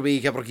A, capital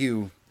B, capital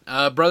Q.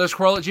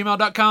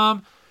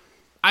 brothersquarrel@gmail.com.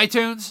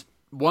 iTunes.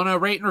 Want to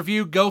rate and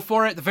review? Go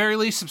for it. At the very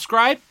least,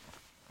 subscribe.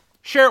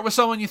 Share it with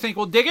someone you think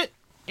will dig it.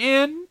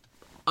 And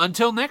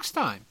until next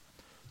time,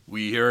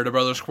 we here at A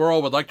Brother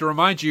Squirrel would like to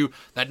remind you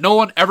that no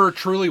one ever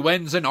truly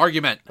wins an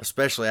argument.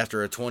 Especially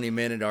after a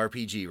 20-minute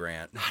RPG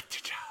rant.